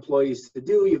for employees to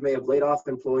do, you may have laid off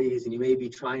employees, and you may be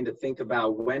trying to think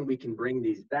about when we can bring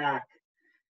these back,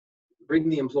 bring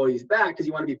the employees back, because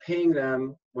you want to be paying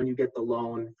them when you get the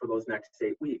loan for those next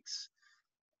 8 weeks.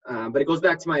 But it goes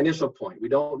back to my initial point. We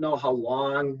don't know how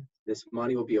long this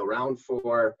money will be around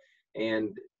for,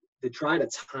 and to try to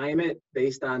time it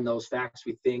based on those facts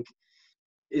we think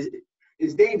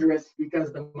is dangerous,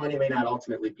 because the money may not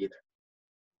ultimately be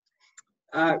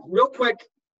there. Real quick,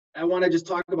 I want to just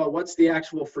talk about what's the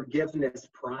actual forgiveness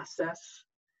process.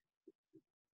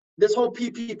 This whole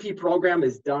PPP program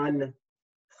is done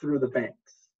through the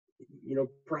banks. You know,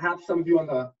 perhaps some of you on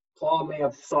the call may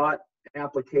have sought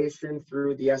application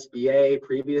through the SBA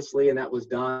previously, and that was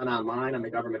done online on the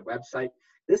government website.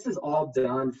 This is all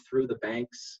done through the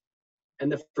banks,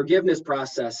 and the forgiveness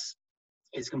process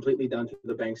is completely done through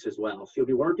the banks as well. So you'll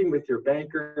be working with your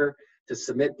banker to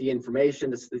submit the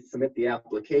information, to submit the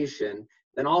application.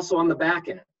 Then also on the back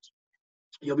end,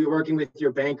 you'll be working with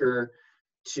your banker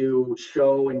to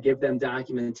show and give them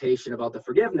documentation about the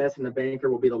forgiveness, and the banker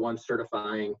will be the one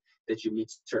certifying that you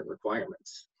meet certain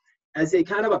requirements. As a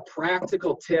kind of a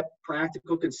practical tip,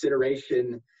 practical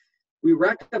consideration, we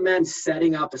recommend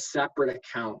setting up a separate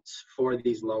account for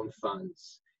these loan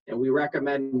funds. And we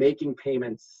recommend making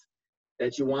payments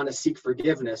that you want to seek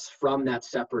forgiveness from that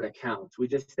separate account. We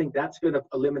just think that's going to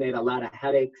eliminate a lot of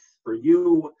headaches for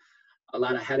you, a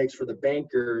lot of headaches for the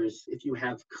bankers, if you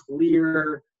have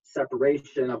clear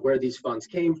separation of where these funds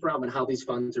came from and how these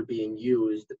funds are being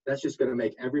used. That's just going to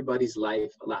make everybody's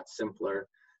life a lot simpler.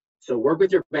 So work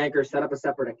with your banker, set up a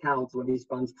separate account so when these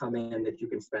funds come in that you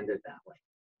can spend it that way.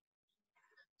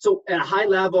 So at a high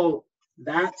level,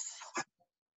 that's,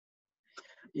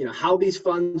 you know, how these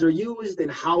funds are used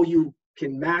and how you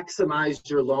can maximize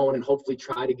your loan and hopefully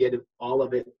try to get all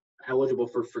of it eligible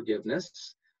for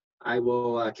forgiveness. I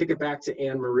will kick it back to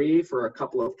Anne Marie for a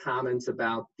couple of comments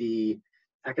about the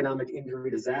Economic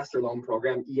Injury Disaster Loan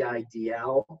Program,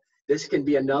 EIDL. This can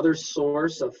be another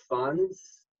source of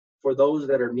funds for those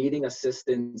that are needing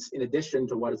assistance in addition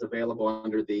to what is available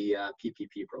under the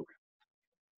PPP program.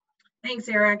 Thanks,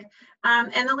 Eric.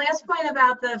 And the last point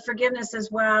about the forgiveness as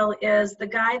well is the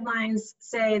guidelines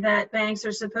say that banks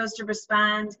are supposed to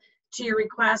respond to your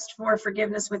request for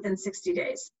forgiveness within 60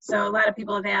 days. So a lot of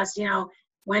people have asked, you know,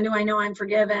 when do I know I'm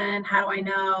forgiven? How do I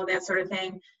know? That sort of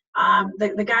thing.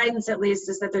 The guidance, at least,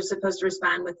 is that they're supposed to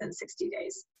respond within 60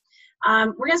 days.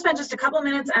 We're going to spend just a couple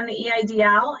minutes on the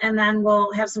EIDL, and then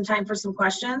we'll have some time for some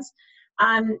questions.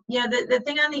 You know, the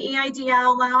thing on the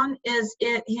EIDL loan is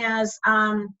it has,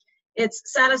 it's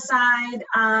set aside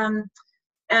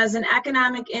as an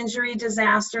economic injury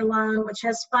disaster loan, which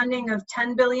has funding of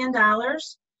 $10 billion.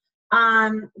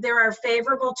 There are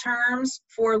favorable terms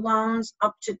for loans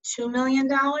up to $2 million.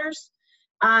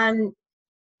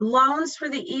 Loans for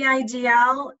the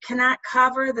EIDL cannot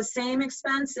cover the same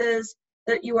expenses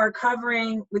that you are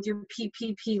covering with your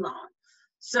PPP loan.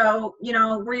 So,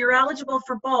 where you're eligible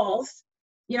for both,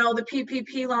 the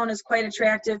PPP loan is quite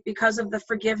attractive because of the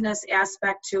forgiveness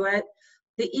aspect to it.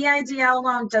 The EIDL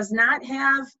loan does not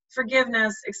have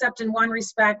forgiveness except in one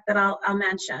respect that I'll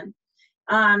mention.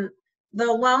 The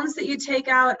loans that you take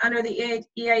out under the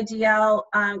EIDL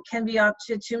can be up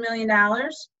to $2 million.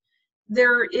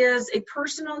 There is a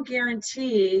personal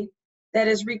guarantee that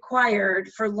is required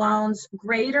for loans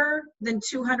greater than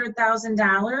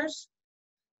 $200,000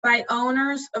 by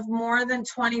owners of more than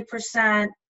 20%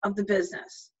 of the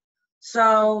business.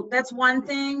 So that's one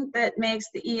thing that makes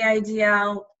the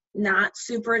EIDL not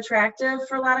super attractive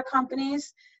for a lot of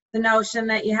companies. The notion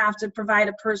that you have to provide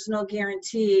a personal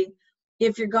guarantee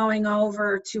if you're going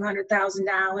over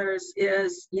 $200,000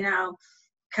 is,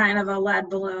 kind of a lead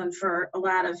balloon for a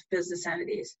lot of business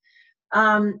entities.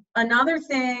 Another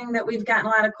thing that we've gotten a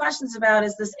lot of questions about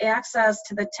is this access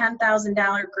to the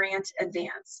 $10,000 grant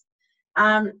advance.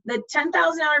 The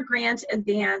 $10,000 grant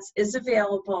advance is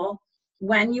available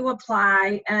when you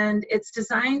apply, and it's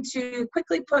designed to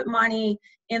quickly put money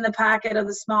in the pocket of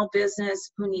the small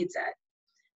business who needs it.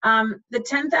 The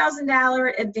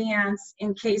 $10,000 advance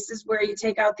in cases where you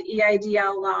take out the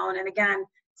EIDL loan, and again,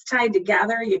 it's tied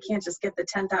together. You can't just get the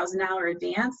 $10,000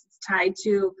 advance. It's tied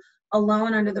to a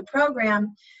loan under the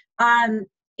program.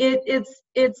 It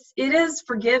is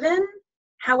forgiven.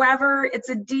 However, it's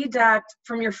a deduct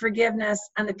from your forgiveness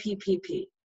on the PPP.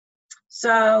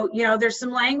 So, there's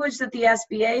some language that the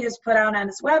SBA has put out on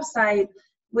its website,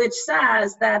 which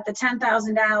says that the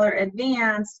 $10,000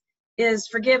 advance is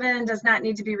forgiven and does not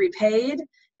need to be repaid.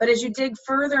 But as you dig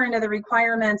further into the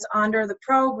requirements under the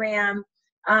program,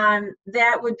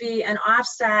 that would be an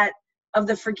offset of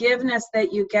the forgiveness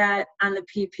that you get on the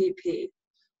PPP.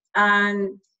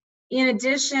 In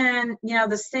addition,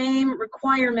 the same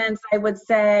requirements, I would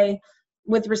say,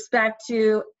 with respect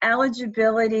to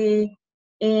eligibility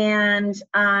and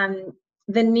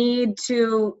the need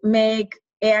to make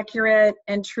accurate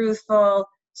and truthful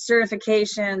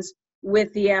certifications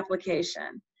with the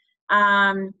application.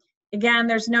 Again,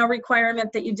 there's no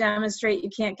requirement that you demonstrate you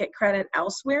can't get credit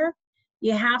elsewhere.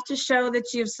 You have to show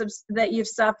that you've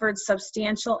suffered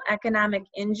substantial economic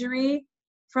injury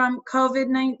from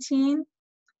COVID-19,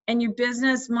 and your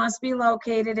business must be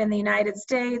located in the United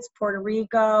States, Puerto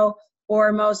Rico,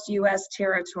 or most U.S.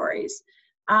 territories.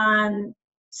 And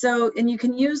you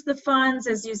can use the funds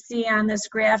as you see on this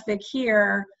graphic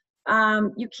here.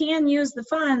 You can use the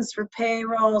funds for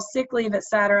payroll, sick leave,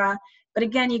 etc. But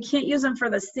again, you can't use them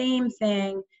for the same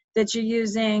thing that you're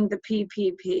using the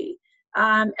PPP.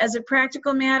 As a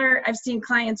practical matter, I've seen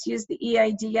clients use the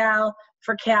EIDL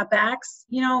for CapEx,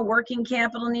 working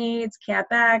capital needs,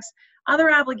 CapEx,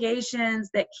 other obligations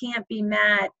that can't be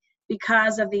met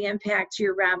because of the impact to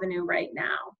your revenue right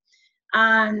now.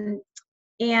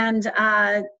 And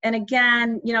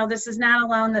again, this is not a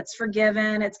loan that's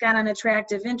forgiven. It's got an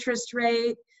attractive interest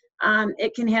rate.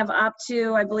 It can have up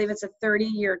to, I believe it's a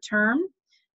 30-year term.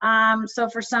 So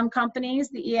for some companies,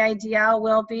 the EIDL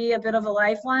will be a bit of a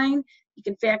lifeline. You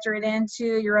can factor it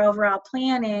into your overall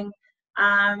planning.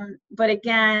 But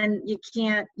again, you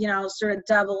can't, sort of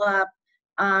double up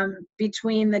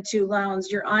between the two loans.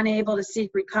 You're unable to seek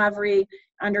recovery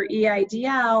under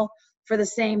EIDL for the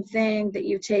same thing that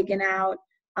you've taken out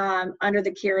under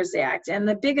the CARES Act. And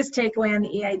the biggest takeaway on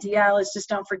the EIDL is just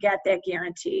don't forget that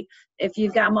guarantee. If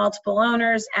you've got multiple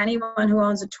owners, anyone who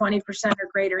owns a 20% or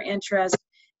greater interest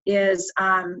is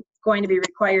going to be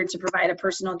required to provide a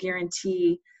personal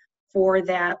guarantee for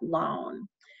that loan.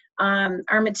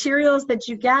 Our materials that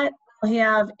you get will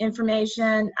have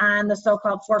information on the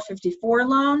so-called 454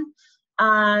 loan.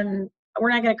 We're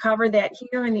not going to cover that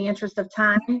here in the interest of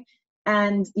time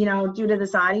and, due to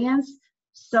this audience.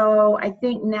 So I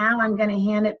think now I'm going to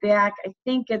hand it back. I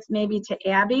think it's maybe to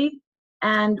Abby,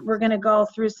 and we're going to go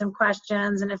through some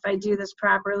questions. And if I do this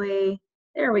properly,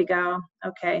 there we go.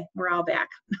 Okay, we're all back.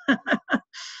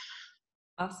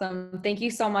 Awesome. Thank you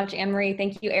so much, Anne-Marie.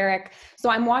 Thank you, Eric. So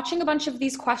I'm watching a bunch of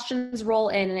these questions roll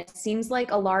in, and it seems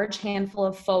like a large handful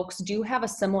of folks do have a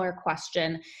similar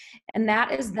question. And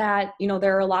that is that,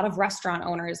 there are a lot of restaurant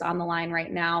owners on the line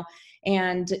right now,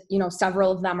 and,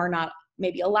 several of them are not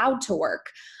maybe allowed to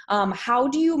work. How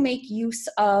do you make use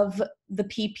of the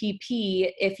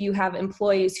PPP if you have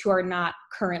employees who are not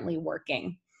currently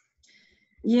working?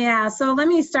 Yeah, so let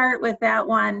me start with that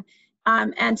one.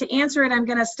 And to answer it, I'm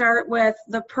going to start with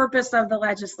the purpose of the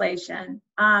legislation.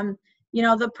 you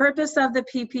know, the purpose of the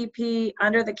PPP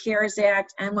under the CARES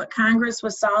Act and what Congress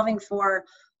was solving for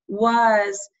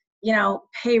was, you know,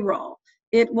 payroll.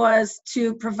 It was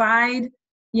to provide,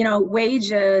 you know,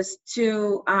 wages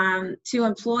to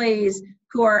employees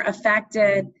who are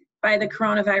affected by the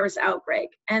coronavirus outbreak.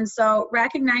 And so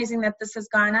recognizing that this has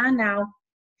gone on now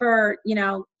for, you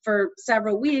know, for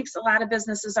several weeks, a lot of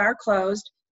businesses are closed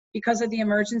because of the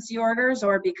emergency orders,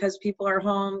 or because people are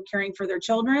home caring for their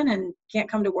children and can't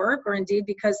come to work, or indeed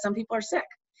because some people are sick.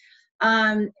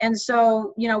 And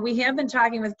so, you know, we have been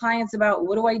talking with clients about,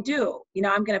 what do I do? You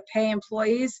know, I'm going to pay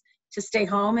employees to stay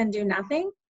home and do nothing.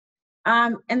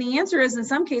 And the answer is, in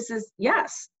some cases,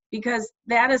 yes, because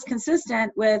that is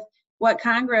consistent with what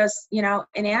Congress, you know,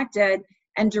 enacted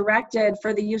and directed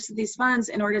for the use of these funds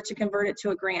in order to convert it to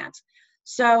a grant.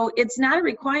 So it's not a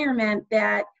requirement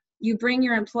that you bring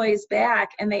your employees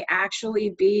back and they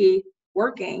actually be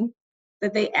working,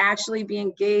 that they actually be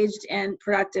engaged in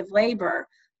productive labor.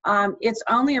 It's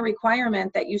only a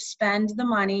requirement that you spend the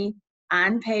money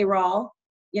on payroll,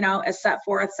 you know, as set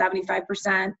forth,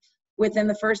 75%, within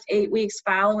the first 8 weeks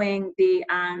following the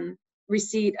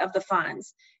receipt of the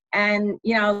funds. And,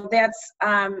 you know, that's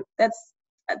a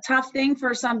tough thing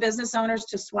for some business owners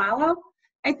to swallow,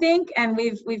 I think. And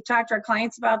we've talked to our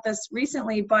clients about this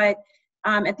recently, but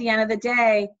at the end of the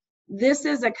day, this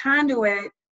is a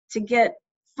conduit to get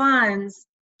funds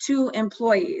to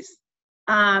employees.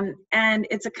 And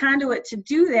it's a conduit to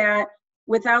do that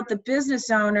without the business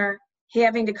owner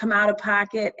having to come out of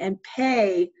pocket and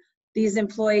pay these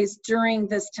employees during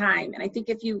this time. And I think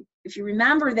if you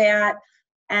remember that,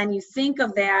 and you think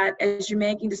of that as you're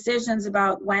making decisions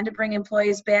about when to bring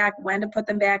employees back, when to put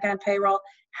them back on payroll,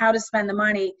 how to spend the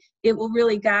money, it will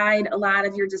really guide a lot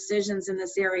of your decisions in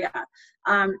this area.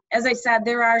 As I said,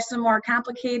 there are some more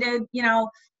complicated, you know,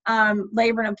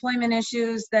 labor and employment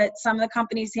issues that some of the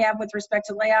companies have with respect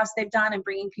to layoffs they've done and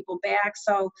bringing people back.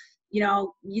 So, you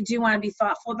know, you do want to be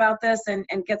thoughtful about this and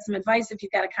get some advice if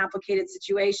you've got a complicated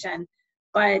situation.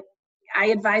 But I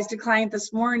advised a client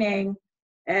this morning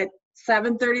at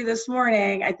 7:30 this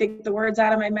morning, I think the words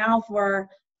out of my mouth were,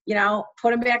 you know,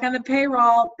 put them back on the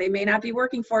payroll. They may not be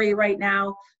working for you right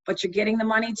now, but you're getting the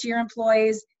money to your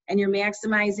employees and you're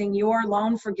maximizing your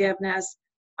loan forgiveness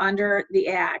under the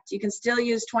act. You can still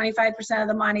use 25% of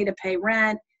the money to pay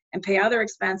rent and pay other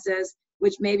expenses,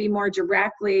 which may be more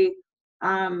directly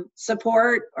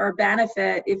support or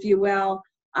benefit, if you will,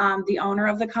 the owner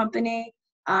of the company.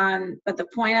 But the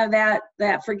point of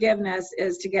that forgiveness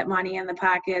is to get money in the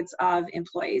pockets of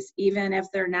employees, even if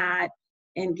they're not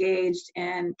engaged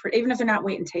in, even if they're not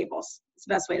waiting tables. It's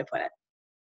the best way to put it.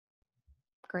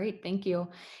 Great, thank you.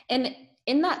 And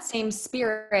in that same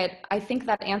spirit, I think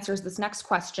that answers this next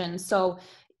question. So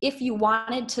if you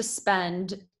wanted to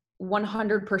spend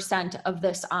 100% of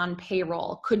this on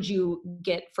payroll, could you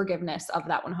get forgiveness of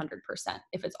that 100%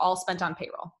 if it's all spent on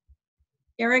payroll?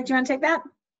 Eric, do you want to take that?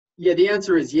 Yeah, the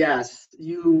answer is yes.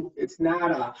 It's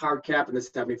not a hard cap in the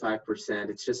 75%.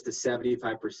 It's just the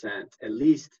 75%. At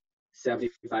least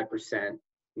 75%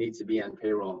 needs to be on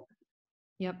payroll.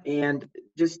 Yep. And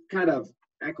just kind of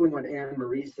echoing what Anne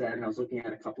Marie said, and I was looking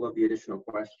at a couple of the additional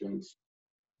questions,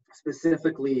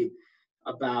 specifically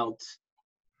about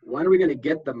when are we going to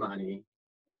get the money?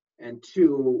 And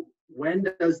two, when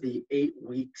does the 8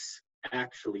 weeks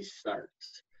actually start?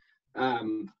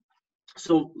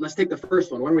 So let's take the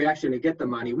first one. When are we actually going to get the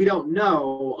money? We don't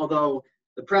know, although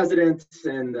the president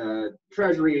and the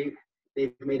Treasury,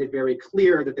 they've made it very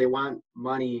clear that they want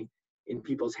money in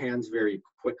people's hands very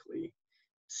quickly.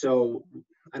 So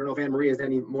I don't know if Anne Marie has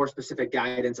any more specific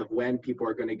guidance of when people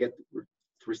are going to get to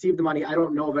receive the money. I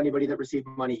don't know of anybody that received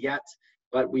money yet,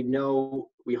 but we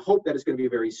hope that it's going to be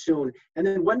very soon. And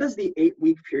then when does the 8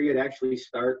 week period actually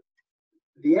start?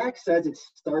 The Act says it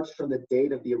starts from the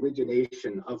date of the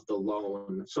origination of the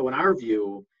loan. So in our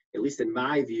view, at least in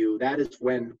my view, that is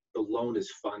when the loan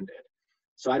is funded.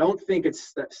 So I don't think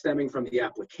it's stemming from the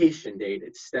application date.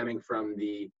 It's stemming from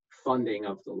the funding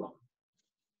of the loan.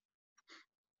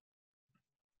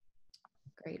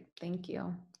 Great, thank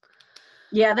you.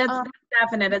 Yeah, that's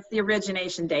definite. It's the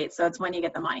origination date. So it's when you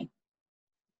get the money.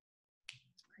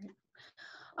 Great.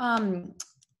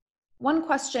 One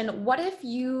question, what if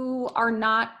you are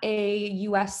not a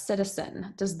US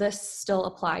citizen? Does this still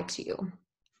apply to you?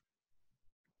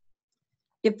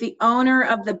 If the owner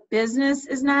of the business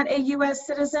is not a US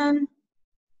citizen?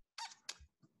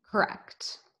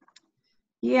 Correct.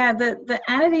 Yeah, the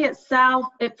entity itself,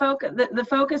 the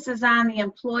focus is on the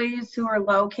employees who are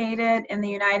located in the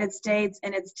United States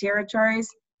and its territories.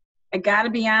 I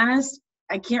gotta be honest,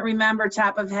 I can't remember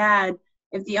top of head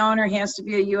if the owner has to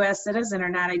be a U.S. citizen or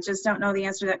not. I just don't know the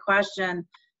answer to that question.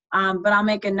 But I'll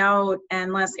make a note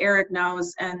unless Eric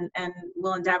knows, and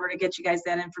we'll endeavor to get you guys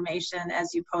that information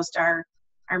as you post our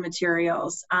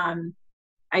materials.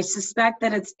 I suspect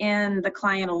that it's in the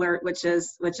client alert, which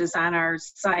is on our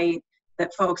site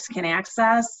that folks can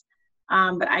access.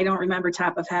 But I don't remember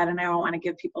top of head, and I don't want to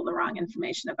give people the wrong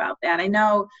information about that. I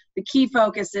know the key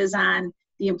focus is on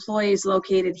the employees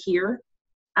located here,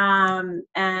 but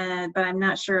I'm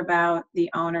not sure about the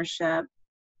ownership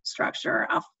structure.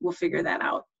 We'll figure that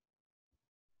out.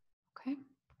 Okay,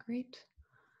 great.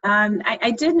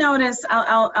 I did notice,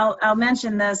 I'll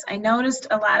mention this, I noticed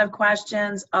a lot of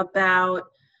questions about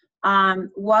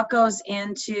what goes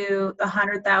into the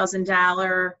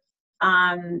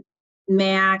 $100,000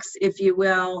 max, if you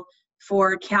will,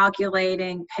 for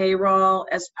calculating payroll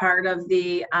as part of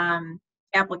the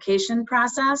application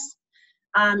process.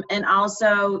 And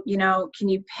also, you know, can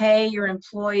you pay your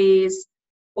employees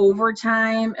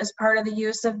overtime as part of the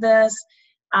use of this?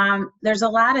 There's a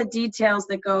lot of details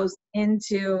that goes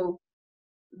into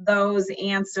those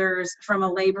answers from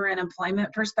a labor and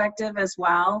employment perspective as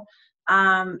well.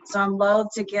 So I'm loath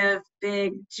to give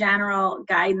big general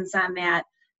guidance on that.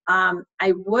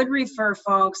 I would refer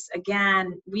folks,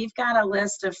 again, we've got a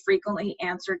list of frequently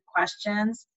answered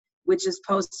questions, which is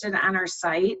posted on our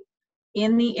site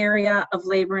in the area of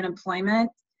labor and employment.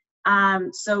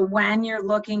 So when you're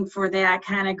looking for that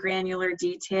kind of granular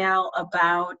detail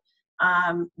about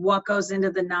what goes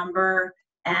into the number,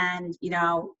 and, you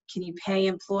know, can you pay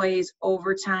employees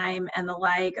overtime and the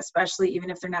like, especially even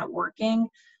if they're not working,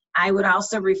 I would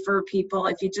also refer people,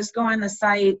 if you just go on the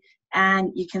site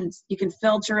and you can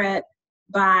filter it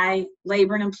by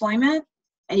labor and employment,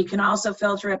 and you can also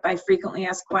filter it by frequently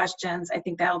asked questions. I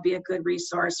think that'll be a good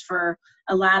resource for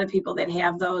a lot of people that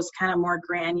have those kind of more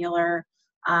granular,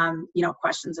 you know,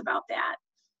 questions about that.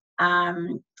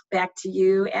 Back to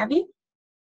you, Abby.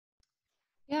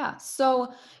 Yeah,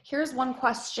 so here's one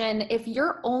question. If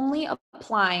you're only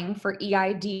applying for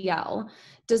EIDL,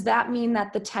 does that mean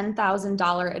that the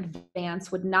 $10,000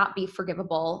 advance would not be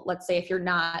forgivable, let's say if you're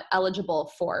not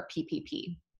eligible for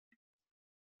PPP?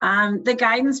 The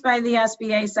guidance by the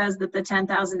SBA says that the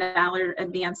 $10,000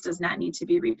 advance does not need to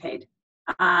be repaid.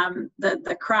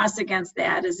 The cross against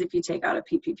that is if you take out a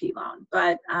PPP loan,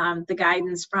 but the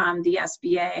guidance from the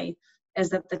SBA is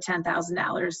that the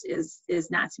 $10,000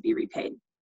 is not to be repaid.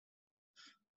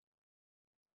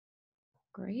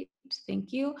 Great,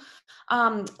 thank you.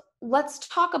 Let's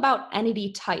talk about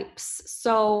entity types.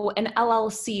 So an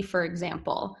LLC, for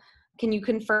example, can you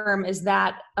confirm, is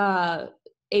that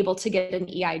able to get an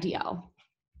EIDL?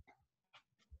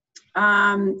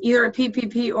 Either a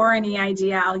PPP or an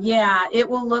EIDL, yeah, it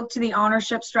will look to the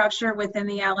ownership structure within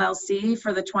the LLC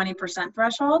for the 20%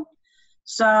 threshold.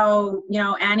 So, you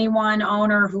know, any one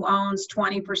owner who owns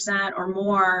 20% or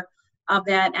more of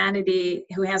that entity,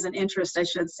 who has an interest, I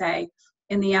should say,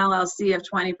 in the LLC of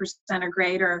 20% or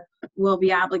greater, will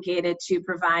be obligated to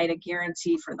provide a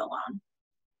guarantee for the loan.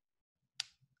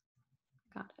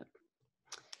 Got it.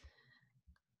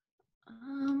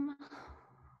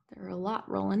 There are a lot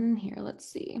rolling in here. Let's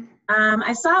see.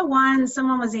 I saw one,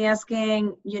 someone was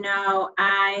asking, you know,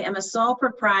 I am a sole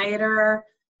proprietor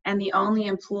and the only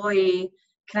employee.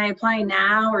 Can I apply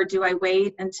now or do I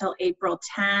wait until April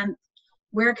 10th?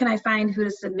 Where can I find who to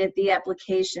submit the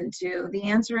application to? The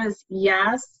answer is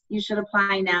yes, you should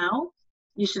apply now.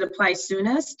 You should apply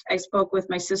soonest. I spoke with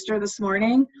my sister this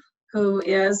morning, who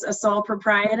is a sole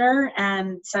proprietor,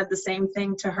 and said the same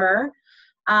thing to her.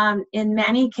 In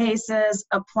many cases,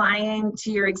 applying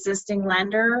to your existing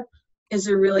lender is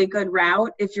a really good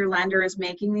route if your lender is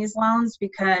making these loans,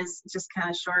 because just kind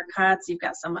of shortcuts, you've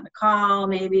got someone to call,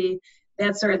 maybe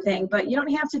that sort of thing. But you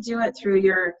don't have to do it through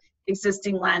your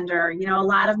existing lender. You know, a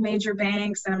lot of major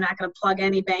banks, and I'm not going to plug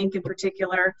any bank in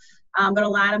particular, but a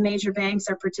lot of major banks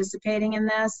are participating in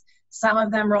this. Some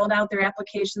of them rolled out their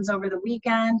applications over the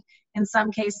weekend. In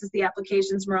some cases, the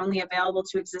applications were only available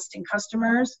to existing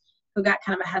customers who got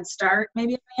kind of a head start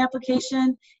maybe on the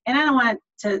application. And I don't want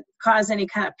to cause any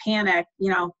kind of panic, you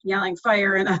know, yelling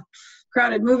fire in a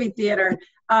crowded movie theater.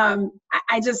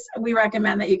 We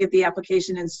recommend that you get the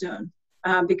application in soon.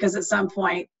 Because at some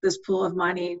point this pool of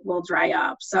money will dry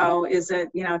up. So is it,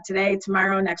 you know, today,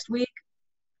 tomorrow, next week?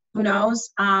 Who knows?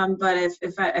 But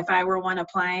if I were one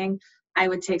applying, I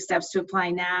would take steps to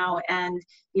apply now. And,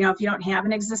 you know, if you don't have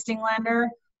an existing lender,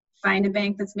 find a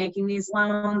bank that's making these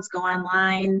loans, go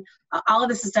online. All of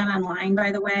this is done online,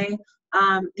 by the way.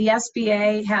 The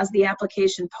SBA has the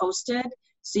application posted,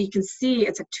 so you can see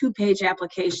it's a 2-page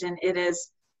application. It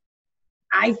is,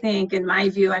 I think, in my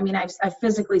view, I mean, I've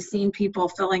physically seen people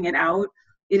filling it out.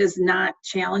 it is not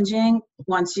challenging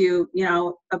once you,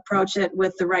 approach it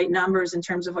with the right numbers in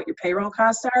terms of what your payroll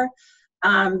costs are.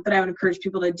 But I would encourage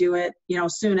people to do it,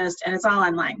 soonest, and it's all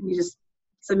online. You just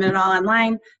submit it all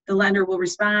online. The lender will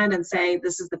respond and say,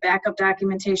 this is the backup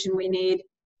documentation we need.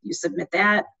 You submit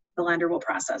that, the lender will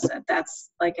process it.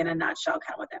 That's like in a nutshell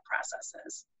kind of what that process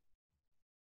is.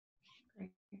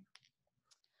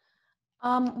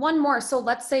 One more. So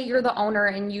let's say you're the owner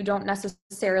and you don't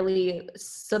necessarily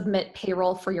submit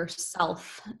payroll for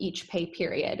yourself each pay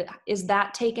period. Is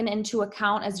that taken into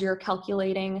account as you're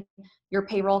calculating your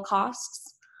payroll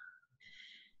costs?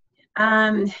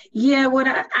 Yeah, what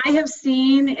I have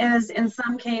seen is in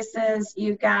some cases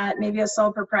you've got maybe a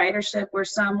sole proprietorship where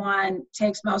someone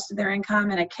takes most of their income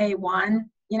in a K-1,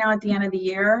 at the end of the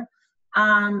year.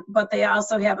 But they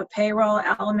also have a payroll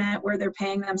element where they're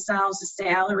paying themselves a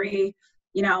salary,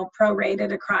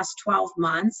 prorated across 12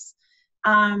 months.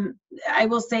 I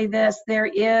will say this, there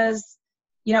is,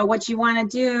 what you want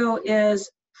to do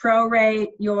is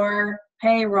prorate your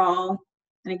payroll.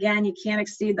 And again, you can't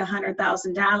exceed the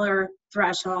 $100,000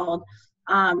 threshold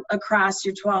across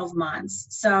your 12 months.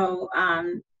 So,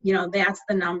 that's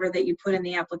the number that you put in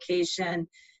the application.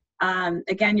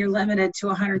 Again, you're limited to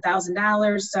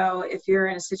 $100,000. So if you're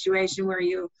in a situation where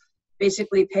you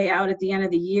basically pay out at the end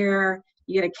of the year,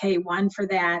 you get a K-1 for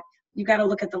that, you got to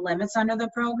look at the limits under the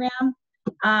program.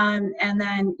 And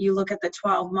then you look at the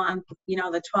 12-month,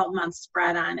 the 12-month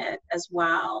spread on it as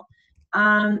well.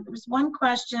 There was one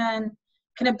question.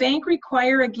 Can a bank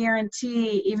require a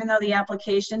guarantee even though the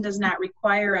application does not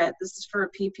require it? This is for a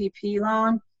PPP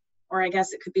loan, or I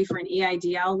guess it could be for an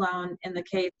EIDL loan in the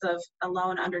case of a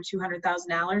loan under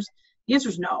 $200,000. The answer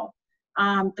is no.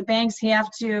 The banks have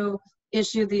to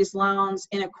issue these loans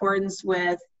in accordance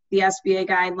with the SBA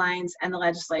guidelines and the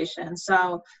legislation.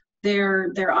 So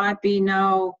there ought be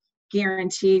no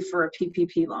guarantee for a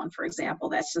PPP loan, for example.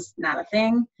 That's just not a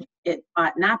thing. It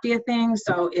ought not be a thing.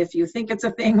 So if you think it's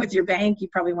a thing with your bank, you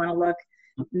probably want to look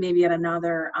maybe at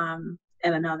another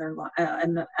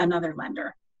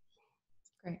lender.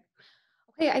 Great.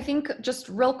 Okay, I think just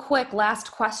real quick,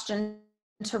 last question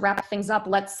to wrap things up.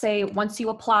 Let's say once you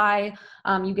apply,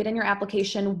 you get in your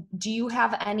application, do you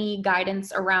have any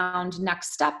guidance around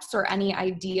next steps or any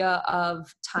idea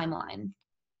of timeline?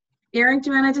 Eric, do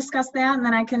you want to discuss that and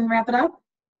then I can wrap it up?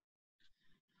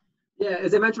 Yeah,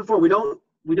 as I mentioned before, we don't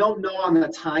know on the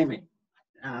timing.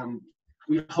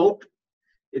 We hope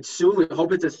it's soon. We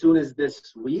hope it's as soon as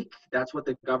this week. That's what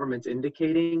the government's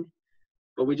indicating,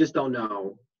 but we just don't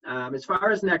know. As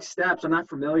far as next steps, I'm not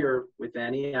familiar with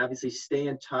any. Obviously, stay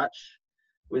in touch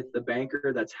with the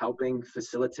banker that's helping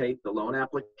facilitate the loan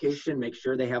application. Make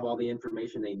sure they have all the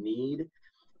information they need.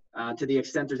 To the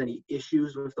extent there's any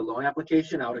issues with the loan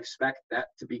application, I would expect that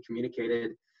to be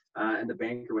communicated and the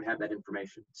banker would have that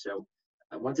information. So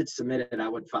once it's submitted, I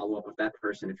would follow up with that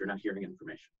person if you're not hearing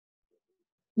information.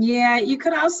 Yeah, you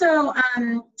could also,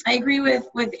 I agree with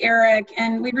Eric,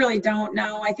 and we really don't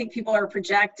know. I think people are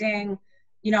projecting,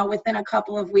 within a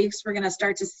couple of weeks, we're going to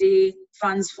start to see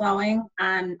funds flowing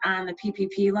on the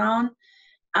PPP loan.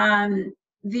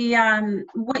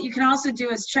 What you can also do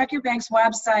is check your bank's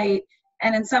website.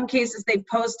 And in some cases, they've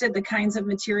posted the kinds of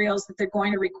materials that they're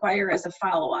going to require as a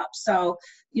follow-up. So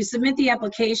you submit the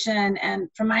application, and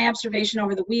from my observation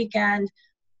over the weekend,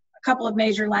 a couple of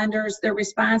major lenders, their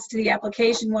response to the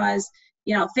application was,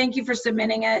 thank you for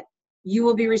submitting it. You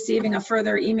will be receiving a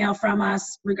further email from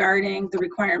us regarding the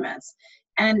requirements.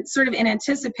 And sort of in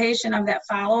anticipation of that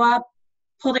follow-up,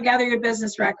 pull together your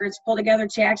business records, pull together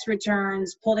tax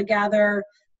returns, pull together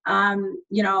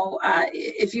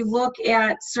if you look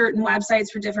at certain websites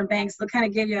for different banks, they'll kind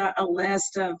of give you a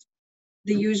list of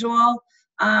the usual,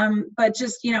 but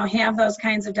just, have those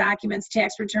kinds of documents,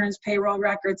 tax returns, payroll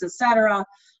records, etc.,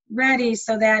 ready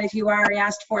so that if you are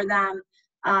asked for them,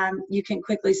 you can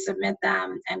quickly submit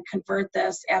them and convert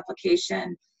this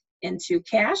application into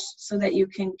cash so that you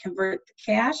can convert the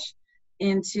cash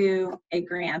into a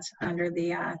grant under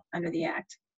the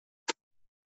Act.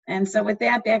 And so with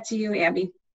that, back to you,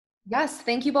 Abby. Yes,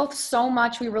 thank you both so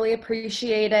much. We really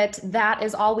appreciate it. That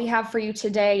is all we have for you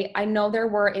today. I know there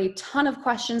were a ton of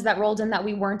questions that rolled in that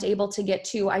we weren't able to get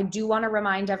to. I do want to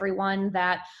remind everyone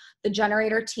that the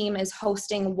gener8tor team is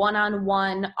hosting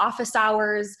one-on-one office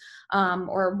hours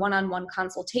or one-on-one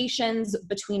consultations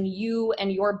between you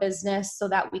and your business so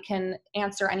that we can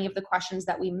answer any of the questions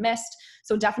that we missed.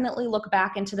 So definitely look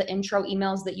back into the intro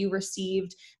emails that you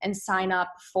received and sign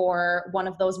up for one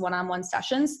of those one-on-one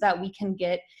sessions so that we can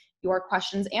get your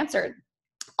questions answered.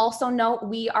 Also note,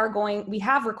 we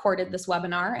have recorded this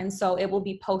webinar, and so it will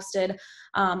be posted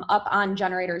up on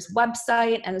Gener8tor's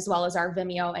website and as well as our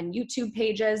Vimeo and YouTube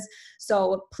pages.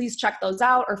 So please check those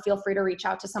out, or feel free to reach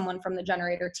out to someone from the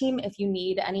Gener8tor team if you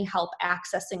need any help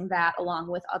accessing that along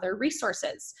with other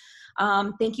resources.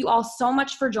 Thank you all so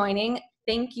much for joining.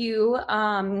 Thank you,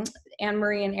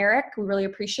 Anne-Marie and Eric. We really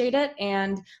appreciate it,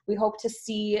 and we hope to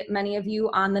see many of you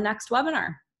on the next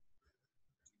webinar.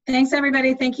 Thanks,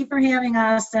 everybody. Thank you for having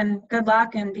us, and good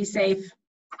luck and be safe.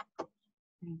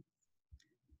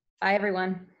 Bye,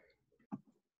 everyone.